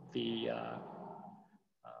pull up the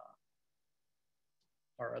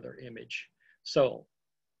our other image. So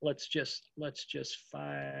let's just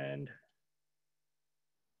find.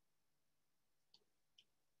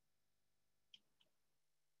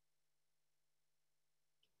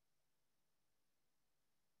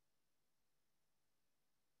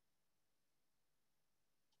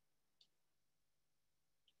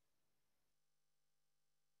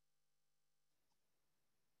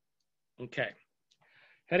 Okay,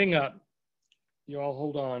 heading up. You all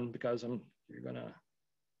hold on because you're gonna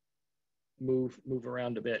move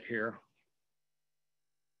around a bit here.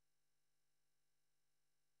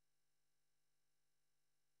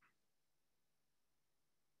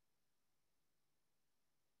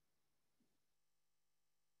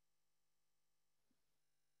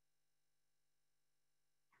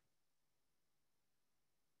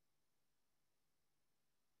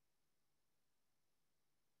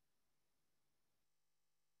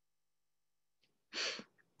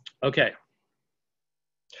 Okay.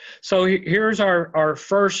 So here's our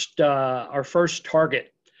first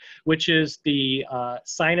target, which is the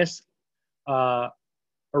sinus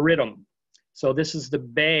iridium. So this is the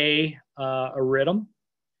Bay iridium,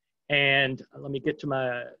 and let me get to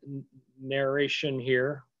my narration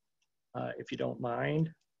here, if you don't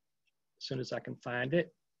mind. as soon as I can find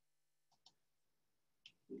it.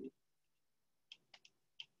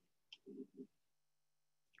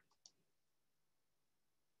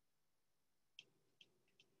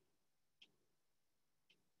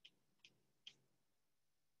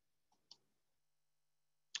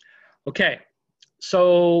 Okay,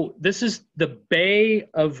 so this is the Bay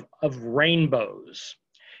of Rainbows.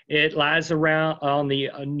 It lies around on the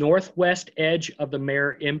northwest edge of the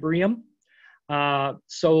Mare Imbrium.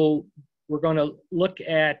 So we're going to look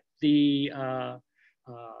at the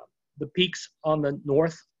peaks on the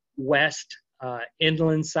northwest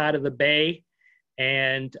inland side of the bay,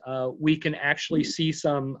 and we can actually see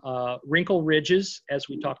some wrinkle ridges, as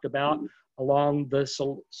we talked about, along the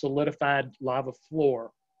solidified lava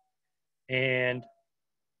floor. And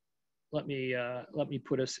let me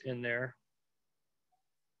put us in there.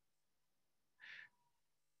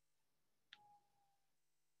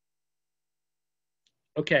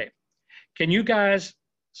 Okay, can you guys, as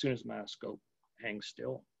soon as my scope hangs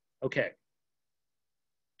still, okay.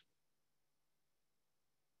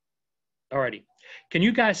 Alrighty, can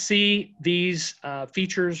you guys see these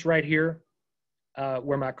features right here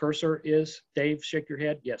where my cursor is? Dave, shake your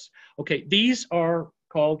head, yes. Okay, these are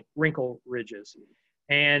called wrinkle ridges.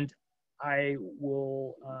 And I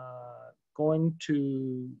will, going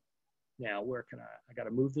to, now where can I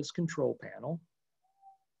gotta move this control panel.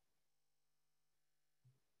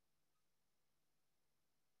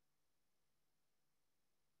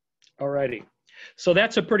 Alrighty, so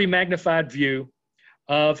that's a pretty magnified view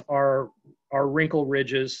of our wrinkle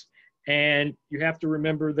ridges. And you have to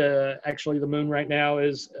remember actually the moon right now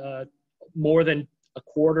is more than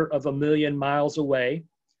 250,000 miles away.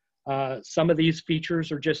 Some of these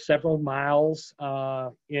features are just several miles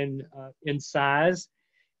in size,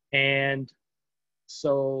 and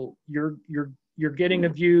so you're getting a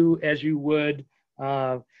view as you would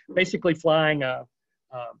basically flying a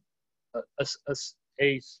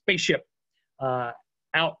spaceship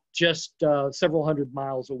out just several hundred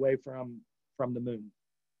miles away from the moon.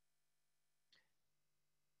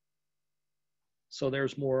 So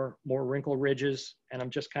there's more wrinkle ridges, and I'm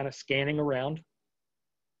just kind of scanning around.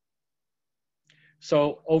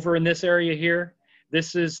 So over in this area here,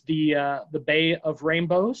 this is the Bay of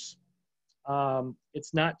Rainbows.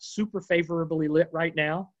 It's not super favorably lit right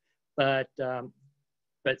now, but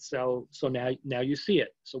so now you see it.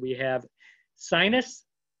 So we have Sinus,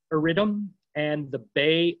 Iridum, and the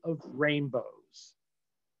Bay of Rainbows.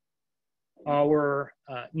 Our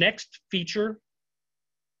next feature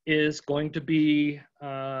is going to be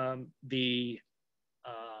the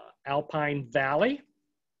Alpine Valley.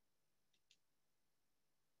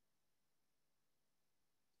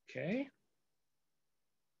 Okay.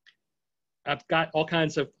 I've got all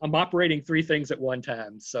kinds of, I'm operating 3 things at one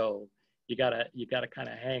time, so you gotta kind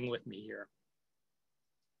of hang with me here.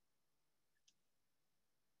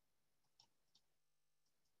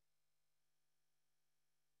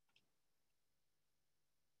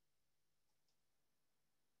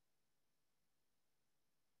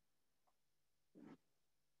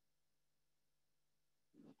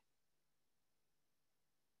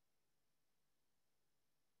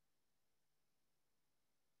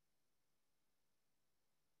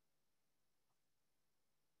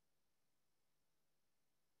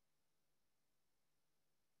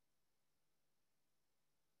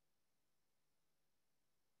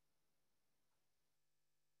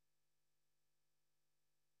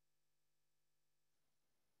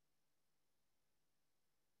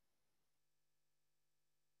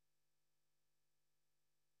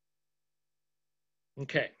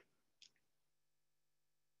 Okay.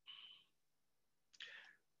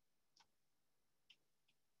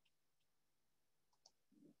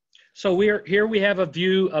 So here we have a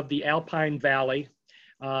view of the Alpine Valley.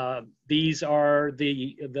 These are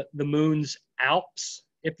the moon's Alps,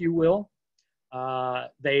 if you will.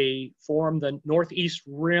 They form the northeast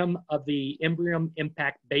rim of the Imbrium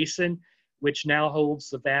Impact Basin, which now holds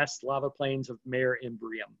the vast lava plains of Mare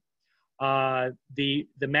Imbrium. The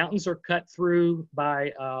mountains are cut through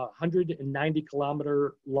by a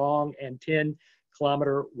 190-kilometer long and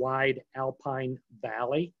 10-kilometer wide Alpine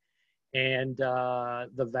Valley. And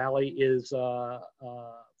the valley is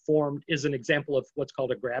is an example of what's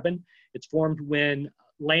called a graben. It's formed when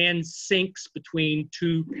land sinks between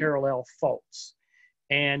 2 parallel faults.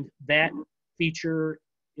 And that feature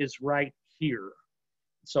is right here.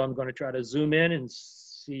 So I'm going to try to zoom in and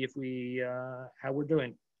see if we, how we're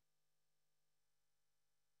doing.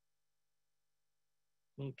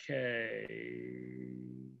 Okay,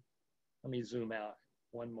 let me zoom out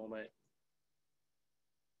one moment.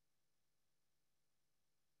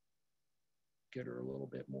 get her a little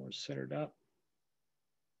bit more centered up.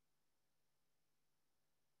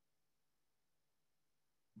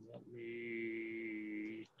 Let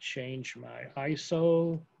me change my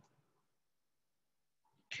ISO.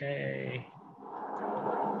 Okay.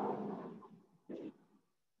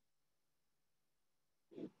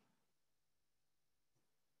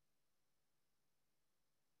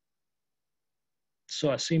 So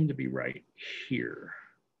I seem to be right here.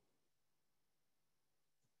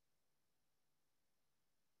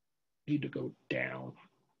 Need to go down.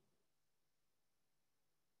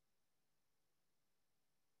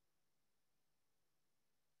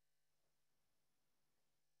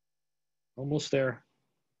 Almost there.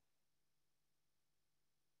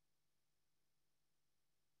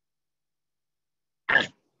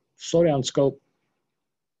 Slow down, scope.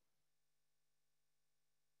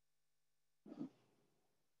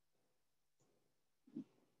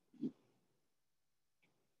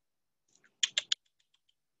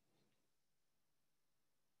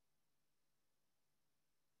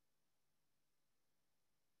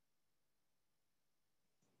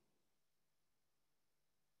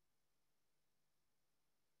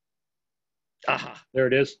 Aha, there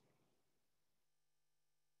it is.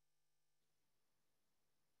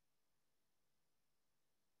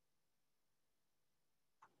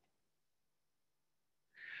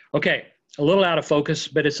 Okay, a little out of focus,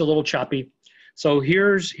 but it's a little choppy. So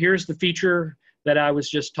here's the feature that I was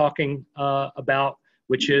just talking about,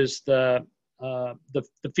 which is the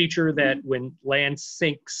feature that when land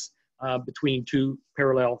sinks between two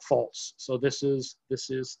parallel faults. So this is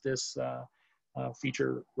this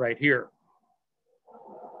feature right here.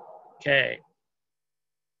 Okay.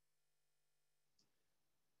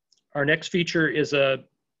 Our next feature is a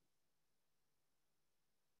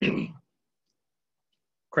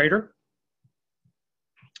crater.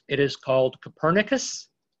 It is called Copernicus.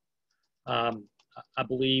 I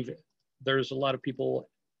believe there's a lot of people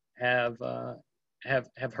have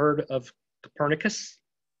heard of Copernicus.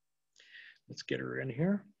 Let's get her in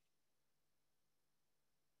here.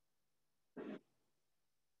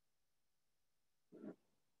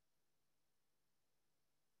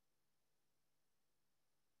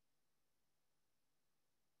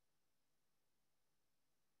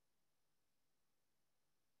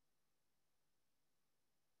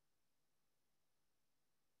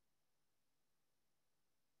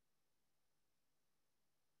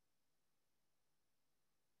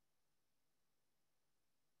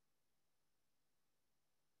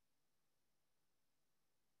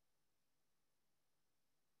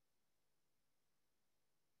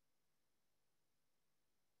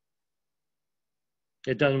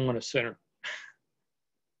 It doesn't want to center.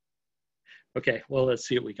 Okay, well, let's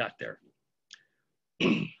see what we got there.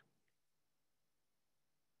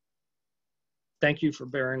 Thank you for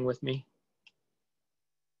bearing with me.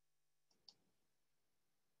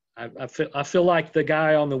 I feel like the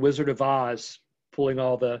guy on the Wizard of Oz pulling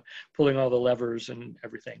all the levers and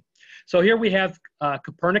everything. So here we have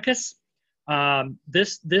Copernicus.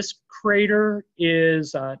 This crater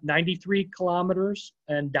is 93 kilometers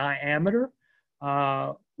in diameter,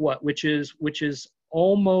 which is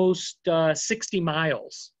almost 60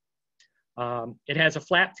 miles. It has a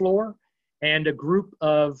flat floor and a group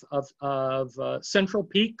of central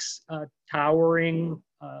peaks towering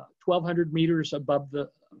 1,200 meters above the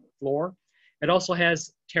floor. It also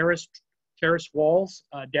has terrace walls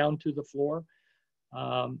down to the floor.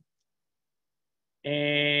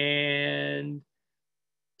 And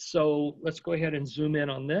so let's go ahead and zoom in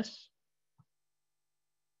on this.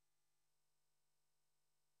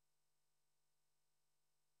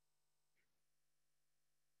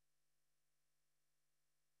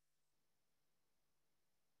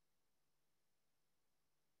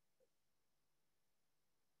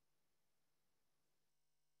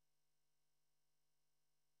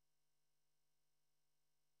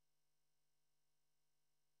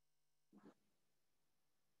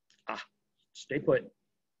 Stay put.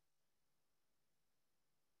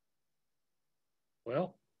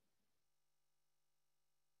 Well,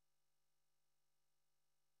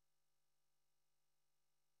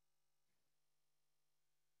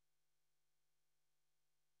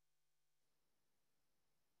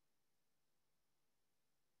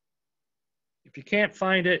 if you can't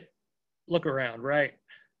find it, look around, right?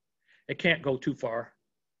 It can't go too far.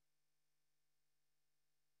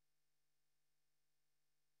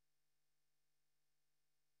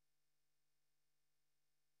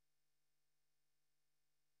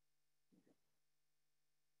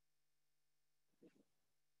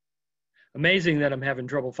 Amazing that I'm having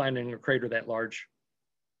trouble finding a crater that large.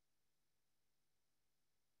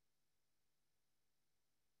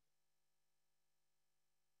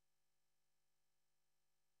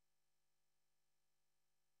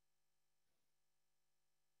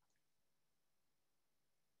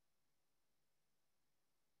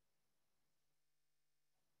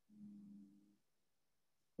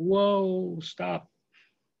 Whoa, stop.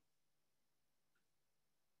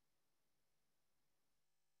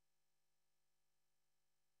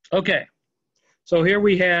 Okay, so here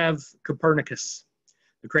we have Copernicus,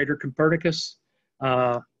 the crater Copernicus.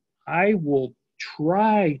 I will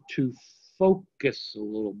try to focus a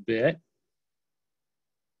little bit.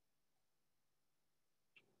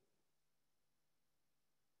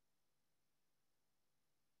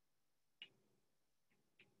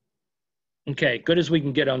 Okay, good as we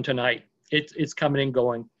can get on tonight. It's coming and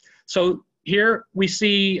going. So here we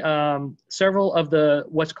see several of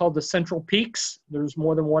what's called the central peaks. There's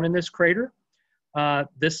more than one in this crater.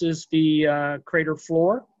 This is the crater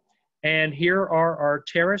floor. And here are our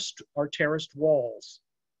terraced walls.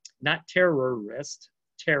 Not terrorist,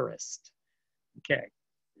 terraced. Okay.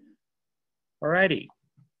 All righty.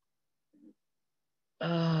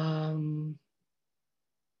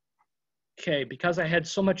 Okay, because I had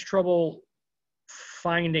so much trouble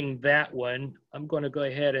finding that one, I'm going to go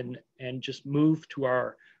ahead and just move to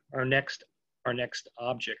our next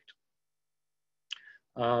object.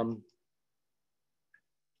 Of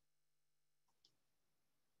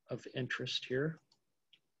interest here.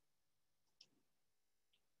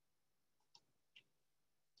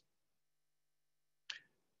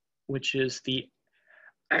 Which is the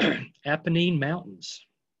Apennine Mountains.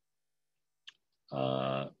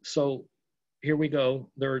 So here we go.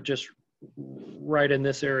 They're just right in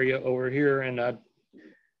this area over here, and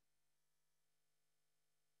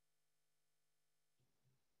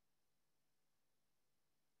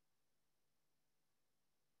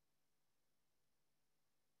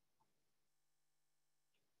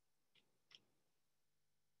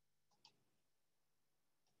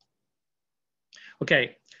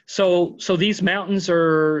okay, so these mountains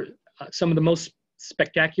are some of the most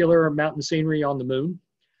spectacular mountain scenery on the moon.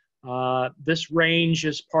 This range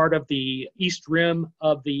is part of the east rim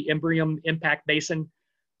of the Imbrium Impact Basin.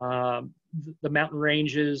 The mountain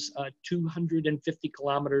range is 250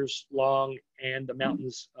 kilometers long, and the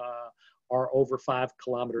mountains are over 5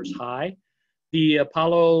 kilometers high. The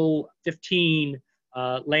Apollo 15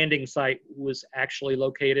 landing site was actually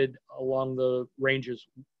located along the range's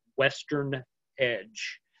western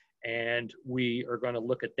edge, and we are going to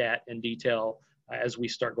look at that in detail as we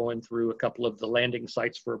start going through a couple of the landing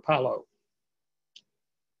sites for Apollo.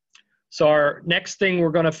 So our next thing we're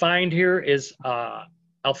going to find here is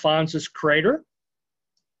Alphonsus crater.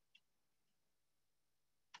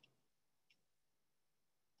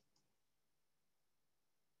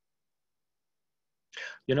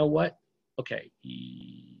 You know what? Okay,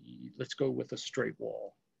 let's go with a straight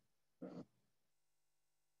wall.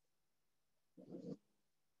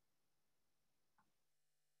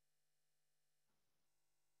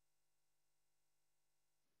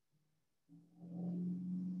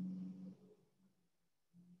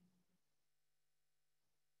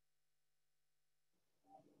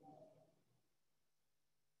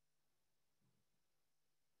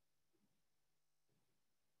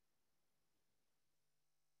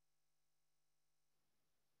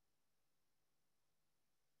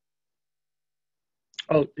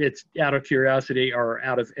 Oh, it's out of curiosity or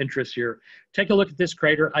out of interest here. Take a look at this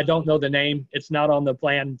crater. I don't know the name. It's not on the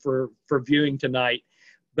plan for viewing tonight,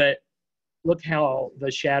 but look how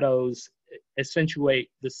the shadows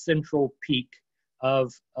accentuate the central peak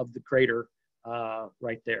of the crater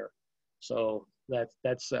right there. So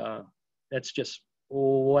that's just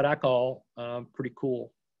what I call pretty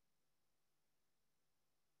cool.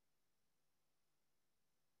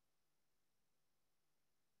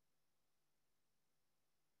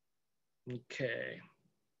 Okay.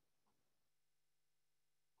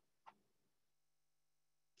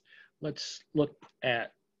 Let's look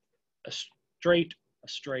at a straight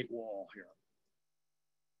wall here.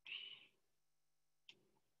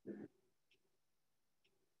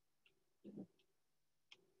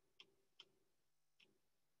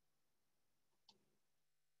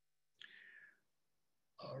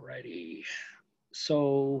 Alrighty.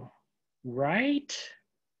 So right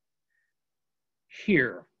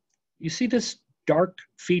here, you see this dark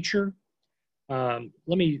feature? Let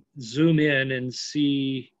me zoom in and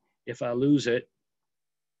see if I lose it.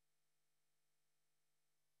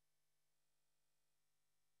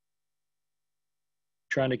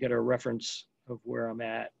 Trying to get a reference of where I'm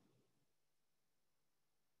at.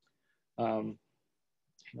 Hang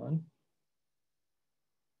on.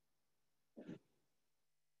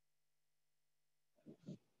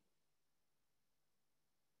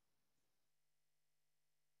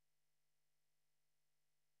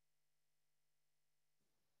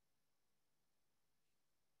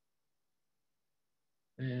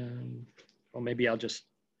 And, or maybe I'll just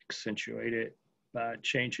accentuate it. by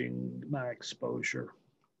changing my exposure.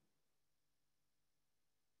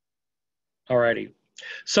 Alrighty,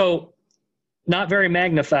 so not very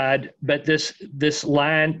magnified, but this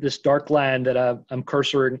line, this dark line that I'm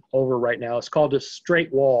cursoring over right now, it's called a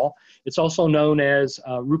straight wall. It's also known as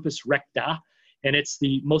rupus recta, and it's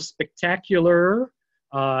the most spectacular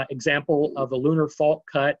example of a lunar fault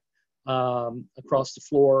cut across the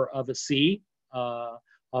floor of a sea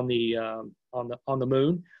on the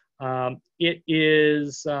moon. It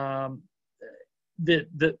is the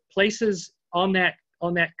places on that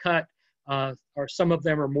cut are, some of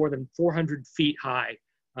them are more than 400 feet high.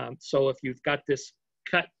 So if you've got this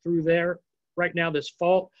cut through there right now, this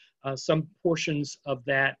fault, some portions of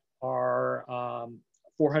that are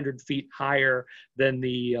 400 feet higher than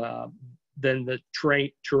the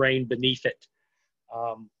terrain beneath it.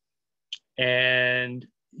 And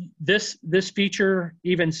this feature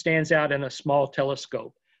even stands out in a small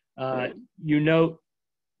telescope. You note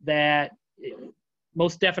that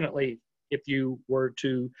most definitely, if you were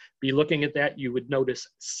to be looking at that, you would notice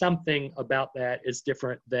something about that is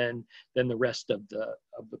different than the rest of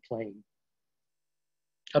the plane,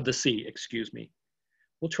 of the sea, excuse me.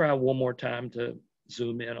 We'll try one more time to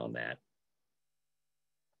zoom in on that.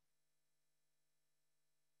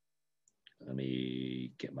 Let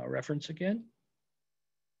me get my reference again.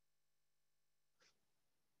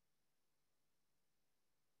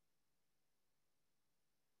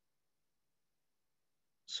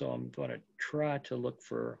 So I'm going to try to look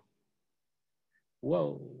for,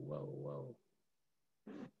 whoa, whoa, whoa.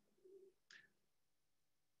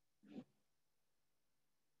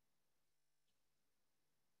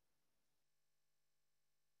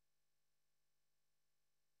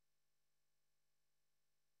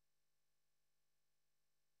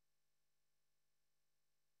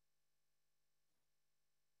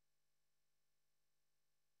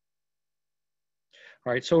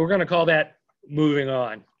 All right, so we're going to call that moving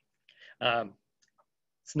on.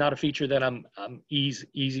 It's not a feature that I'm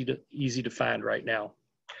easy to find right now.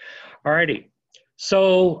 All righty,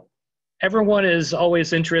 so everyone is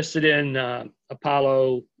always interested in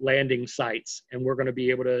Apollo landing sites, and we're going to be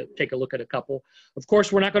able to take a look at a couple. Of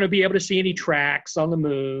course, we're not going to be able to see any tracks on the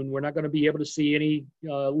moon. We're not going to be able to see any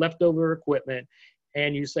leftover equipment.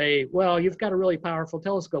 And you say, well, you've got a really powerful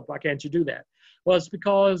telescope. Why can't you do that? Well, it's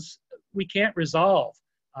because we can't resolve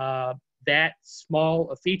that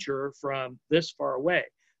small a feature from this far away.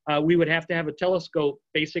 We would have to have a telescope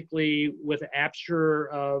basically with an aperture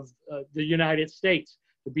of the United States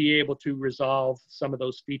to be able to resolve some of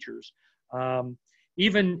those features.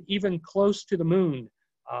 Even close to the moon,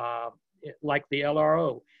 like the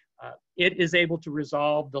LRO, it is able to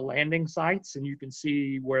resolve the landing sites, and you can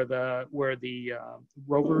see where the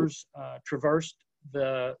rovers traversed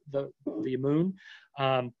the moon.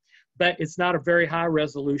 But it's not a very high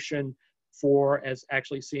resolution for as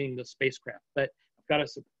actually seeing the spacecraft. But I've got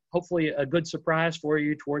hopefully a good surprise for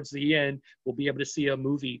you towards the end. We'll be able to see a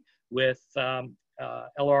movie with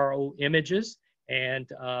LRO images and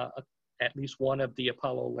at least one of the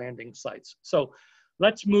Apollo landing sites. So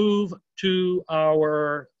let's move to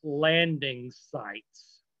our landing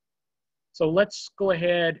sites. So let's go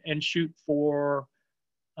ahead and shoot for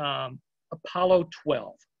Apollo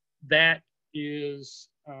 12. That is,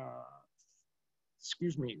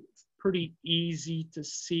 excuse me, pretty easy to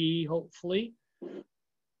see, hopefully. If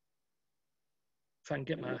I can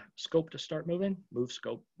get my scope to start moving, move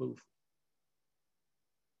scope, move.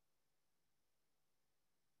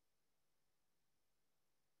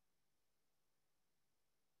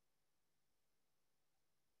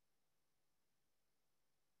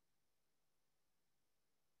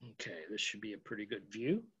 Okay, this should be a pretty good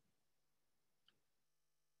view.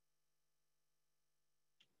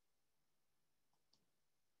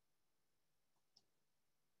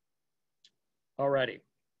 Alrighty,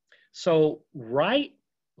 so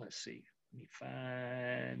let's see, let me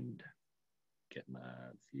get my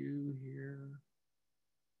view here.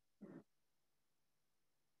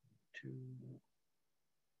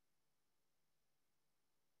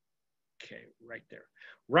 Okay, right there.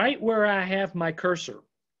 Right where I have my cursor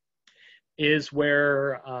is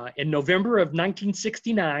where in November of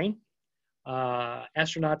 1969,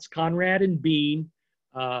 astronauts Conrad and Bean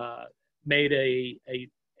made a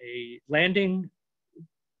landing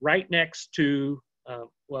right next to,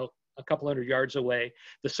 well, a couple hundred yards away,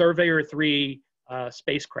 the Surveyor 3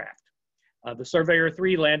 spacecraft. The Surveyor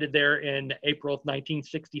 3 landed there in April of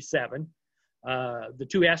 1967. The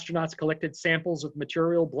two astronauts collected samples of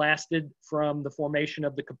material blasted from the formation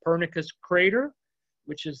of the Copernicus crater,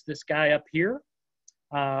 which is this guy up here.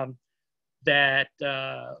 that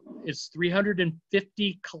is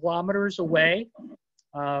 350 kilometers away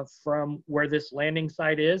from where this landing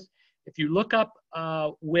site is. If you look up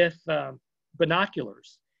with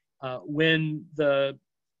binoculars,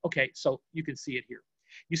 okay, so you can see it here.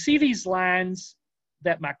 You see these lines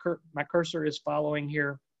that my cursor is following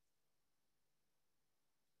here?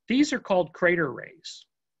 These are called crater rays.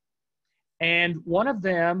 And one of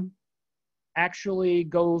them actually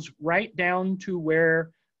goes right down to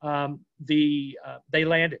where they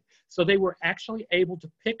landed. So they were actually able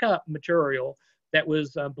to pick up material that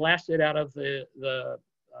was blasted out of the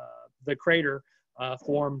crater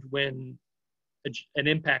formed when an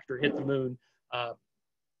impactor hit the moon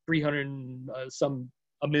 300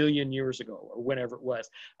 a million years ago, or whenever it was.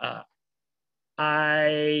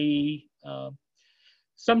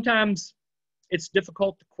 Sometimes it's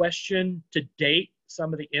difficult to question to date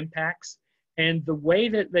some of the impacts, and the way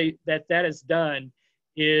that that is done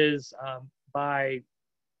is by,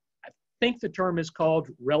 I think the term is called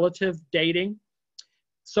relative dating.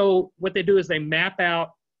 So what they do is they map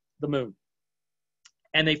out the moon,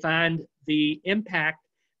 and they find the impact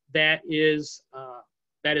that is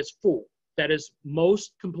full, that is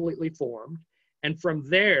most completely formed, and from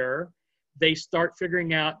there they start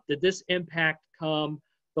figuring out, did this impact come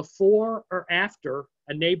before or after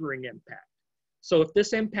a neighboring impact? So if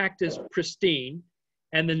this impact is pristine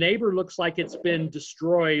and the neighbor looks like it's been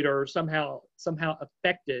destroyed or somehow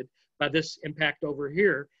affected by this impact over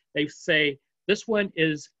here, they say this one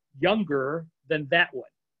is younger than that one,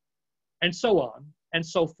 and so on and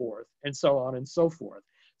so forth, and so on and so forth.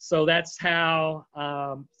 So that's how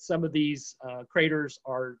some of these craters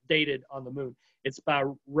are dated on the moon. It's by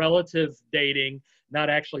relative dating, not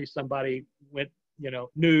actually somebody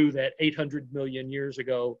knew that 800 million years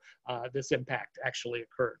ago this impact actually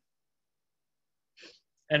occurred.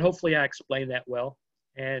 And hopefully I explained that well.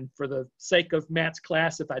 And for the sake of Matt's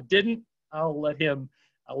class, if I didn't, I'll let him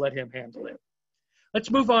handle it. Let's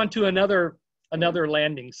move on to another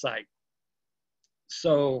landing site.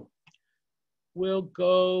 So we'll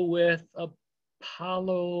go with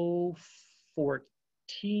Apollo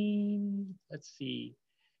 14. Let's see.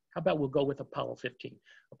 How about we'll go with Apollo 15?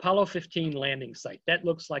 Apollo 15 landing site. That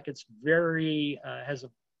looks like it's has a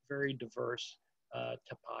very diverse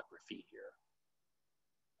topography here.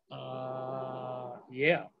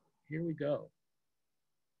 Yeah, here we go.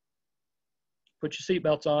 Put your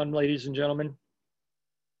seatbelts on, ladies and gentlemen.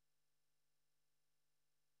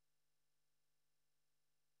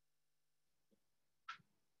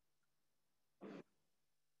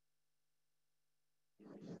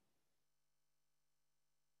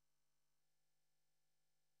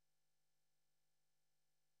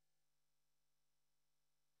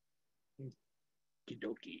 Okie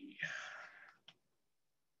dokie.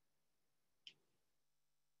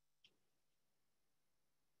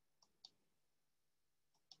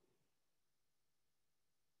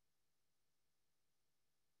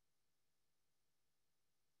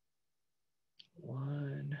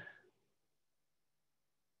 One,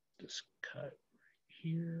 just cut right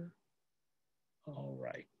here. All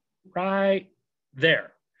right, right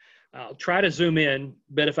there. I'll try to zoom in,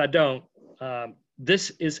 but if I don't,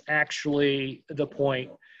 this is actually the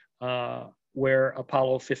point where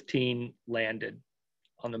Apollo 15 landed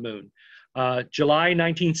on the moon. July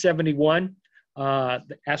 1971,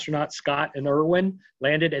 the astronauts Scott and Irwin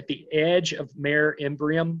landed at the edge of Mare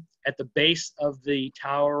Imbrium at the base of the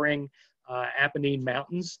towering Apennine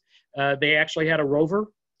Mountains. They actually had a rover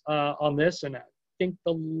on this, and I think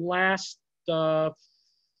the last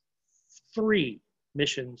four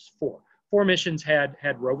missions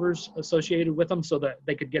had rovers associated with them so that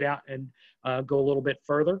they could get out and go a little bit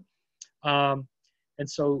further. And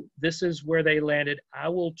so this is where they landed. I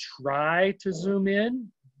will try to zoom in,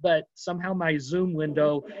 but somehow my zoom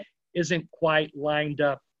window isn't quite lined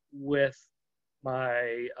up with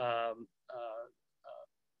my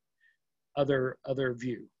other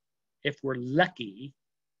view. If we're lucky,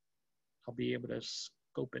 I'll be able to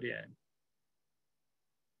scope it in.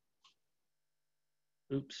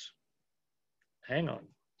 Oops, hang on.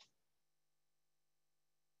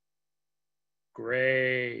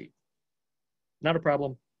 Great, not a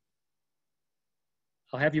problem.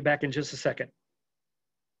 I'll have you back in just a second.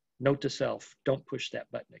 Note to self, don't push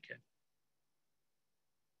that button again.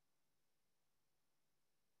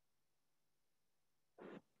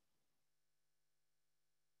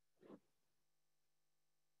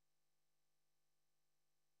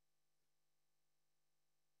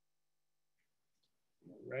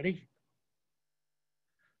 Ready?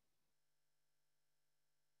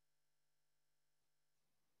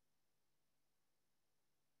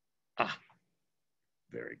 Ah,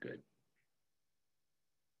 very good.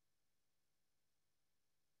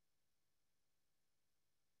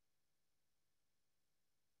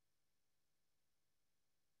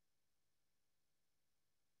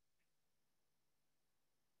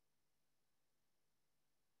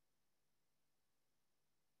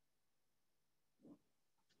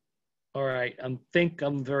 All right, I think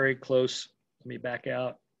I'm very close. Let me back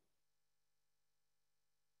out,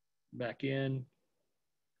 back in.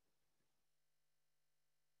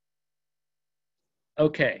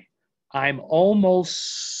 Okay, I'm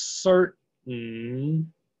almost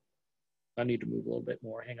certain. I need to move a little bit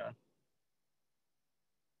more, hang on.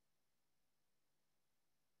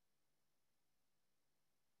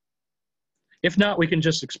 If not, we can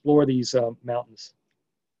just explore these mountains.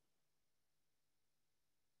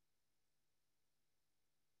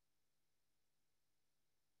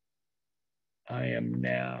 I am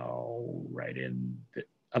now right in,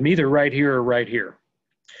 I'm either right here or right here.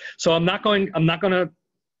 So I'm not going to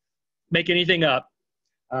make anything up.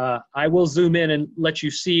 I will zoom in and let you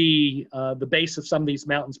see the base of some of these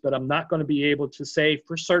mountains, but I'm not going to be able to say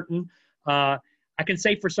for certain. I can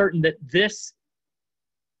say for certain that this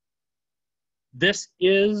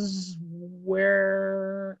is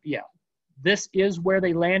where, yeah, this is where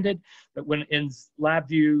they landed. But when in lab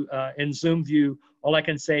view, in zoom view, all I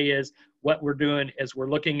can say is what we're doing is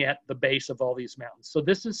we're looking at the base of all these mountains. So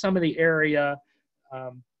this is some of the area,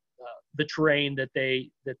 the terrain that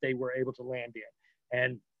they were able to land in.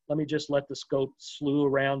 And let me just let the scope slew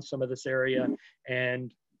around some of this area,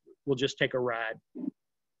 and we'll just take a ride.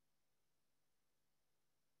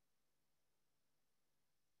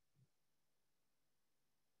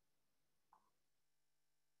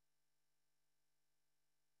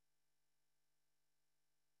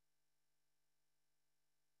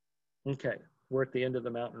 Okay, we're at the end of the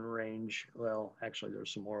mountain range. Well, actually,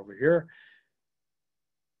 there's some more over here.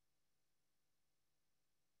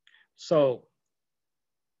 So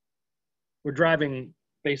we're driving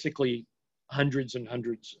basically hundreds and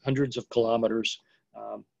hundreds of kilometers.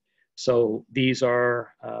 So these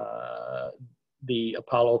are the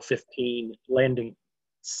Apollo 15 landing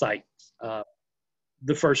sites.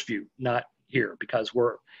 The first view, not here, because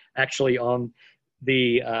we're actually on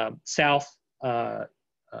the south,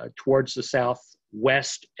 towards the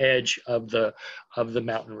southwest edge of the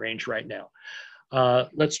mountain range right now.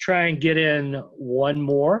 Let's try and get in one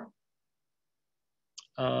more.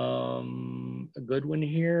 A good one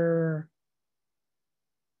here.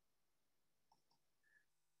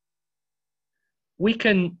 We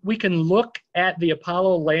can look at the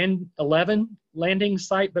Apollo 11 landing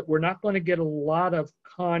site, but we're not going to get a lot of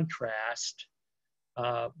contrast.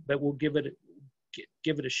 But we'll give it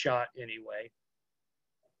a shot anyway.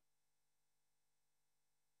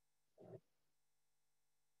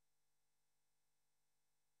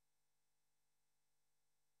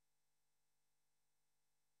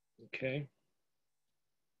 Okay.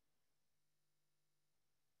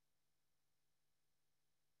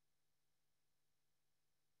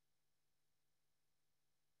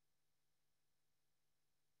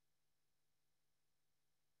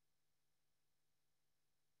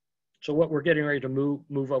 So what we're getting ready to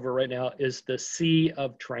move over right now is the Sea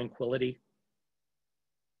of Tranquility.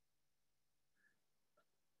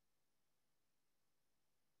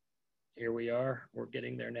 Here we are. We're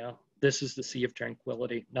getting there now. This is the Sea of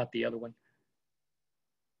Tranquility, not the other one.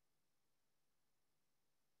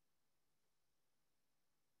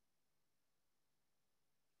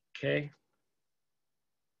 Okay.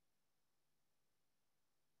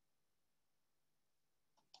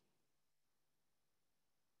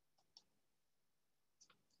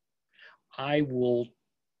 I will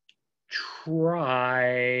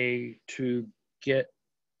try to get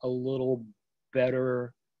a little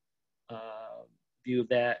better view of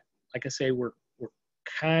that. Like I say, we're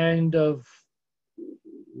kind of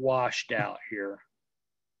washed out here.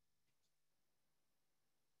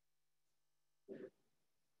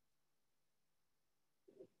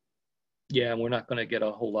 Yeah, we're not going to get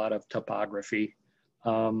a whole lot of topography.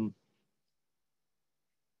 Get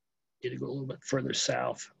to go a little bit further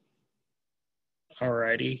south.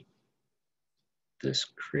 Alrighty. This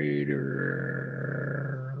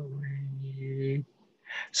crater.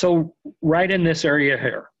 So right in this area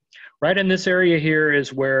here. Right in this area here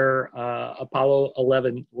is where Apollo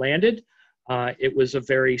 11 landed. It was a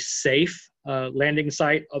very safe landing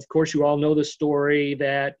site. Of course, you all know the story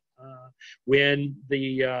that when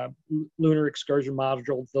the lunar excursion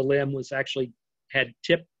module, the LEM, was actually had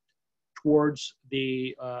tipped towards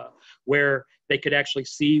the where they could actually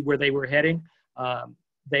see where they were heading.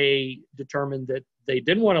 They determined that they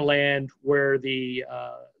didn't want to land where the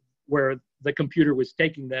computer was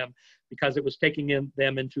taking them, because it was taking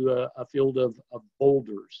them into a field of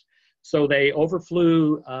boulders. So they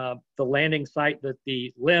overflew the landing site that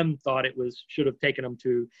the LEM thought it should have taken them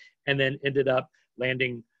to, and then ended up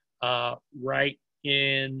landing right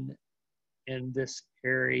in this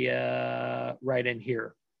area, right in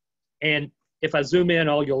here. And if I zoom in,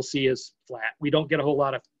 all you'll see is flat. We don't get a whole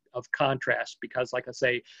lot of contrast because, like I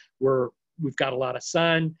say, we've got a lot of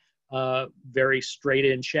sun, very straight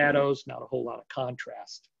in shadows, not a whole lot of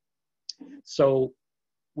contrast. So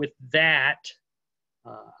with that,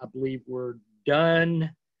 I believe we're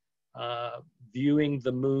done viewing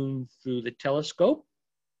the moon through the telescope.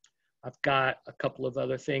 I've got a couple of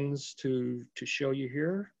other things to show you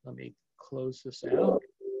here. Let me close this out.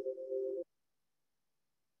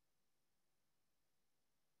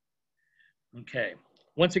 Okay,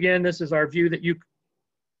 once again, this is our view that you,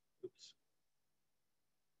 oops,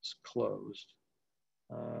 it's closed.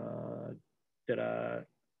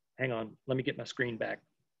 Hang on, let me get my screen back.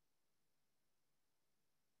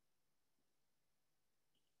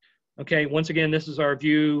 Okay, once again, this is our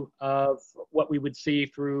view of what we would see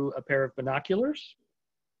through a pair of binoculars,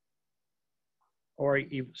 or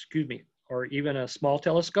excuse me, or even a small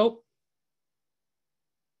telescope.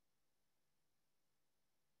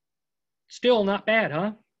 Still not bad,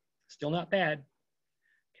 huh? Still not bad.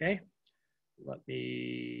 Okay, let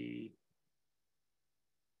me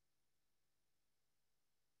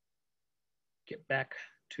get back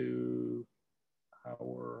to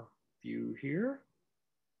our view here.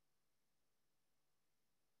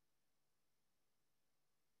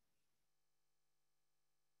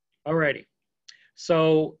 Alrighty,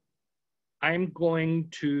 so I'm going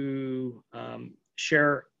to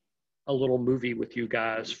share a little movie with you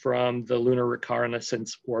guys from the Lunar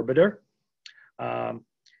Reconnaissance Orbiter.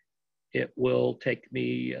 It will take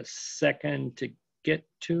me a second to get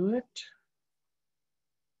to it.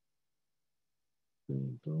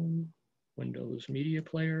 Boom, boom. Windows Media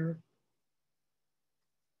Player.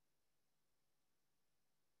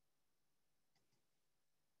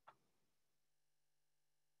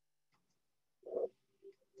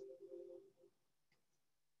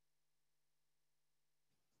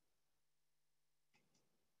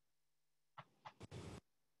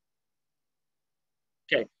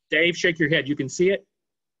 Okay, Dave, shake your head. You can see it?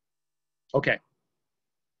 Okay.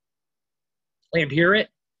 And hear it?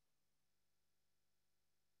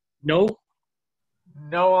 No?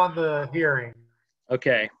 No on the hearing.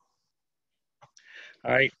 Okay.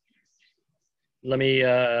 All right. Let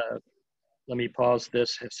me pause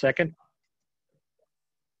this a second.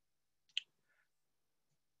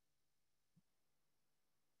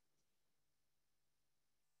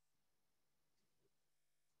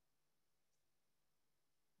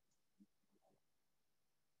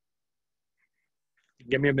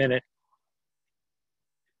 Give me a minute.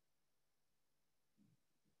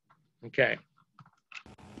 Okay.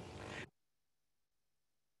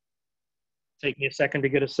 Take me a second to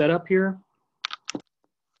get a setup here.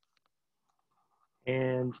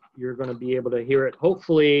 And you're going to be able to hear it,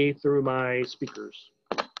 hopefully, through my speakers.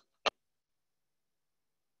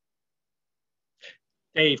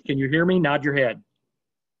 Dave, can you hear me? Nod your head.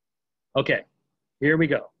 Okay, here we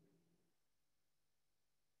go.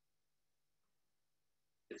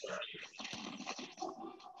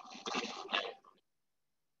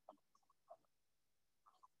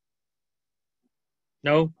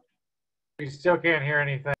 No? We still can't hear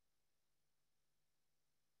anything.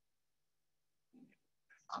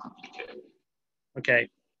 Okay.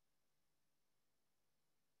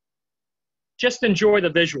 Just enjoy the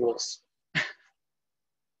visuals.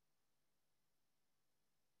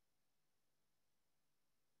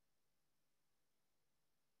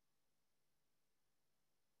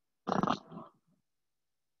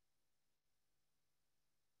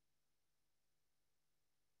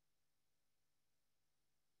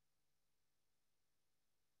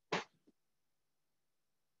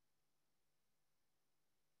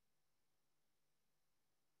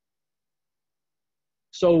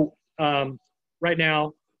 So right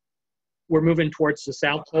now, we're moving towards the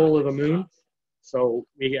south pole of the moon. So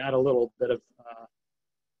we got a little bit of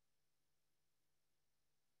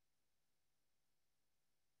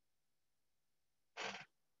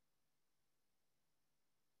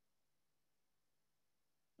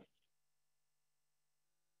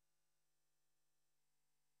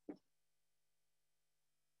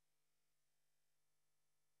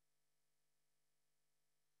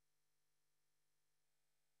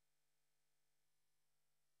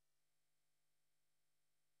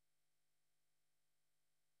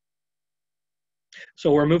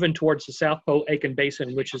so we're moving towards the South Pole Aitken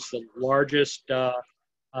Basin, which is the largest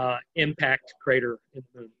impact crater in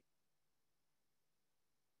the moon.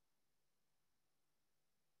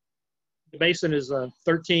 The basin is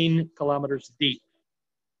 13 kilometers deep,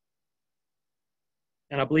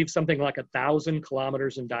 and I believe something like 1,000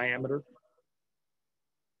 kilometers in diameter.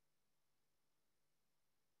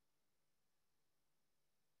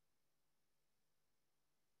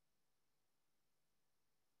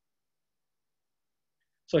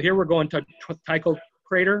 So here we're going to Tycho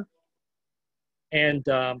crater, and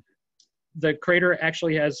the crater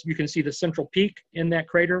actually has, you can see the central peak in that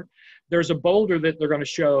crater. There's a boulder that they're going to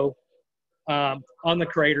show on the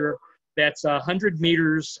crater that's 100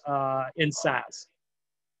 meters in size.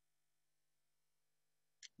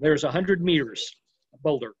 There's 100 meters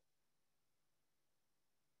boulder.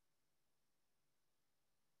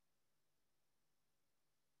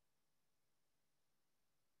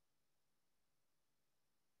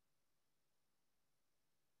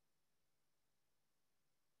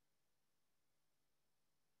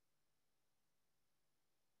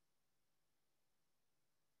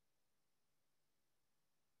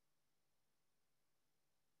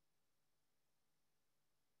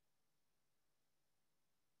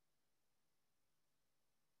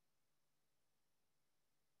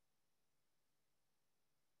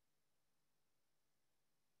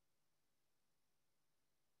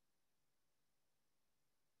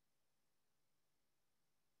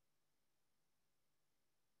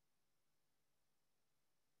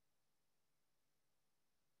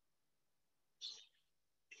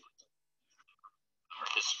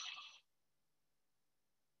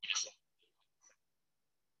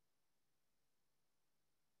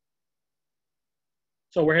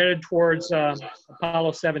 So we're headed towards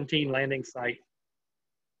Apollo 17 landing site.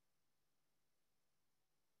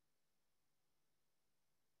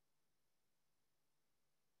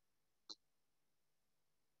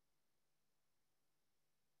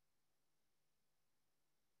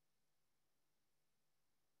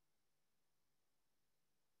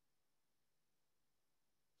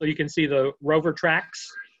 So you can see the rover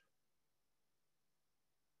tracks.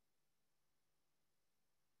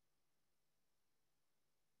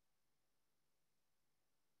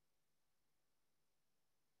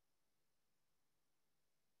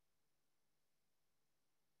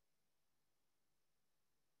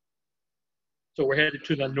 So we're headed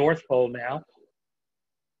to the North Pole now.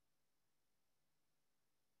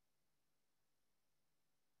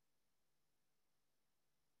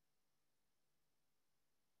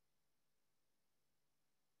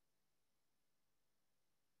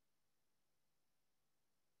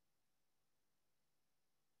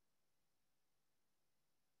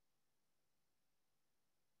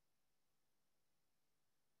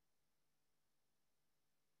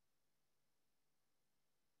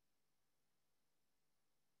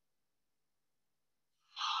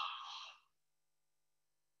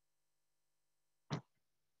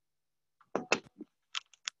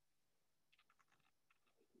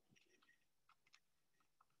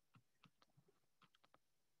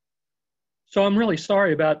 So I'm really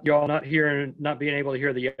sorry about y'all not hearing, not being able to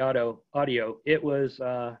hear the audio. It was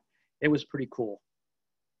pretty cool.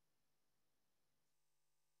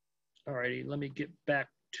 All righty, let me get back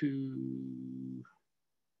to.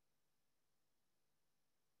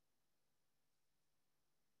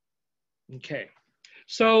 Okay,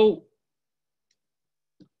 so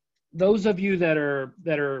those of you that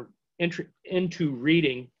are into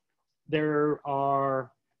reading, there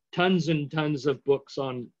are tons and tons of books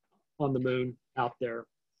on the moon out there.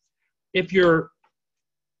 If you're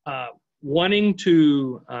wanting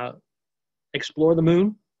to explore the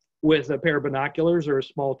moon with a pair of binoculars or a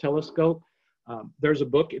small telescope, there's a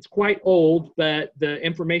book. It's quite old, but the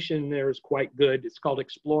information there is quite good. It's called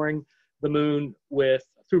Exploring the Moon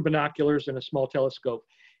through Binoculars and a Small Telescope.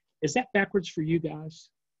 Is that backwards for you guys?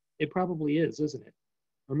 It probably is, isn't it?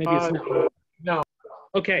 Or maybe it's not. No.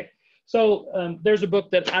 Okay, so there's a book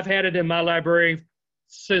that I've had it in my library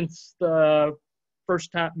since the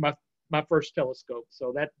first time, my first telescope.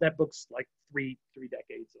 So that book's like three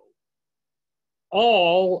decades old.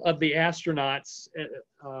 All of the astronauts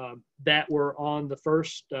that were on the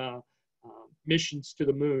first missions to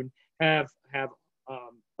the moon have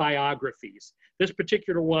biographies. This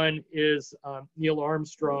particular one is Neil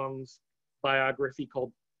Armstrong's biography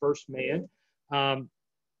called First Man.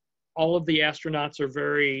 All of the astronauts are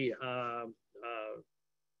very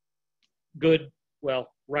good,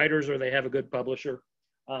 well, writers, or they have a good publisher.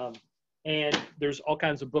 And there's all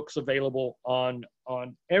kinds of books available on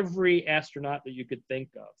every astronaut that you could think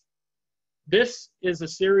of. This is a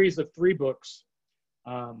series of 3 books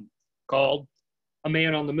called A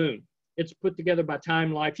Man on the Moon. It's put together by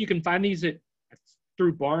Time Life. You can find these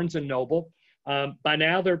through Barnes and Noble. By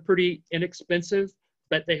now, they're pretty inexpensive,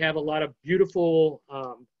 but they have a lot of beautiful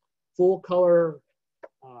full color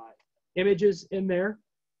images in there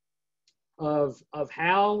of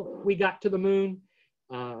how we got to the moon.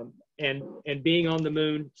 And being on the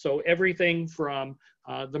moon. So everything from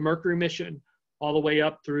the Mercury mission all the way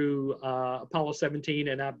up through Apollo 17,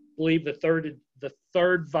 and I believe the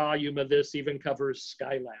third volume of this even covers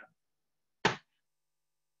Skylab.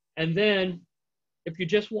 And then, if you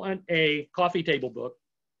just want a coffee table book,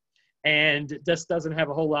 and it just doesn't have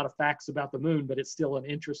a whole lot of facts about the moon, but it's still an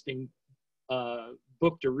interesting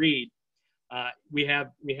book to read, we have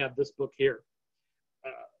this book here,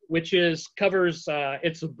 which covers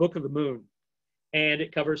it's a book of the moon. And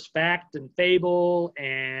it covers fact and fable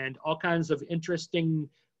and all kinds of interesting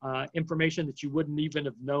information that you wouldn't even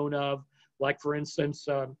have known of. Like, for instance,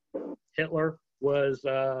 Hitler was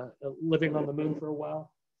living on the moon for a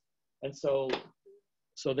while. And so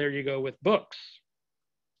there you go with books.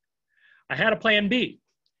 I had a plan B.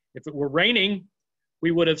 If it were raining,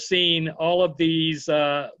 we would have seen all of these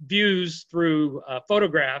views through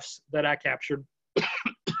photographs that I captured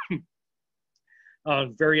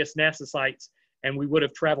on various NASA sites. And we would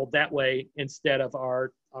have traveled that way instead of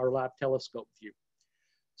our live telescope view.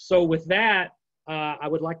 So with that, I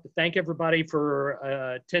would like to thank everybody for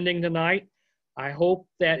attending tonight. I hope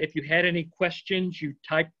that if you had any questions, you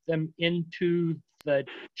typed them into the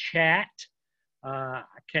chat. I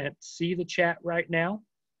can't see the chat right now.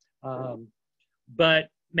 But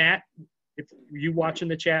Matt, if you watching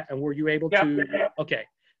the chat, and were you able to? Okay.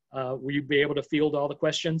 Will you be able to field all the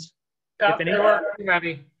questions? Yeah, there were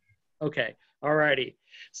many. Okay. All righty.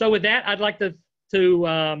 So with that, I'd like to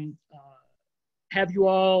have you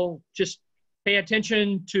all just pay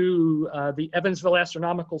attention to the Evansville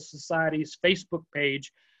Astronomical Society's Facebook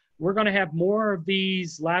page. We're going to have more of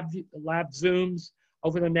these lab Zooms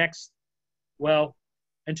over the next, well,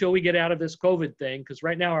 until we get out of this COVID thing, because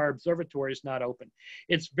right now our observatory is not open.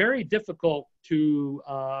 It's very difficult to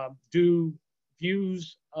do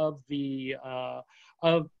views of the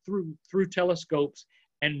through telescopes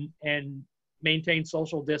and maintain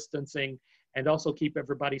social distancing and also keep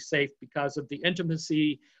everybody safe because of the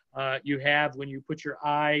intimacy you have when you put your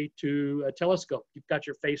eye to a telescope. You've got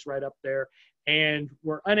your face right up there, and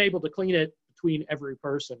we're unable to clean it between every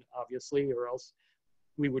person, obviously, or else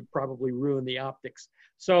we would probably ruin the optics.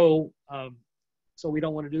 So, so we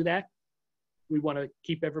don't want to do that. We want to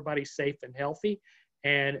keep everybody safe and healthy.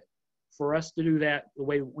 And for us to do that, the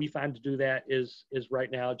way we find to do that is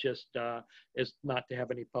right now just is not to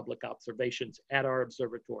have any public observations at our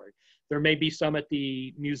observatory. There may be some at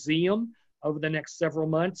the museum over the next several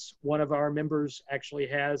months. One of our members actually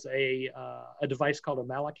has a device called a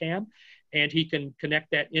Malacam, and he can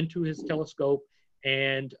connect that into his telescope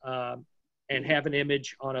and have an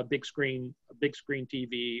image on a big screen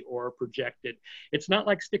TV or projected. It's not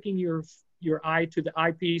like sticking your eye to the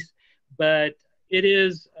eyepiece, but it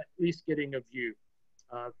is at least getting a view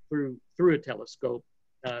through a telescope,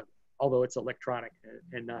 although it's electronic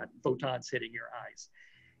and not photons hitting your eyes.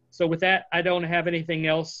 So with that, I don't have anything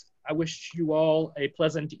else. I wish you all a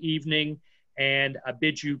pleasant evening, and I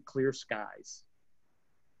bid you clear skies.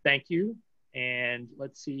 Thank you. And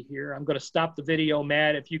let's see here. I'm going to stop the video.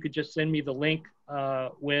 Matt, if you could just send me the link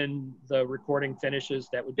when the recording finishes,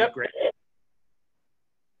 that would be great.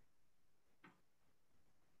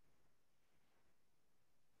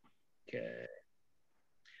 Okay.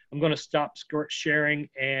 I'm going to stop sharing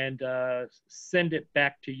and send it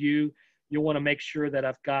back to you. You'll want to make sure that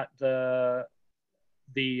I've got the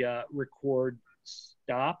record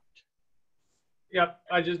stopped. Yep,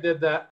 I just did that.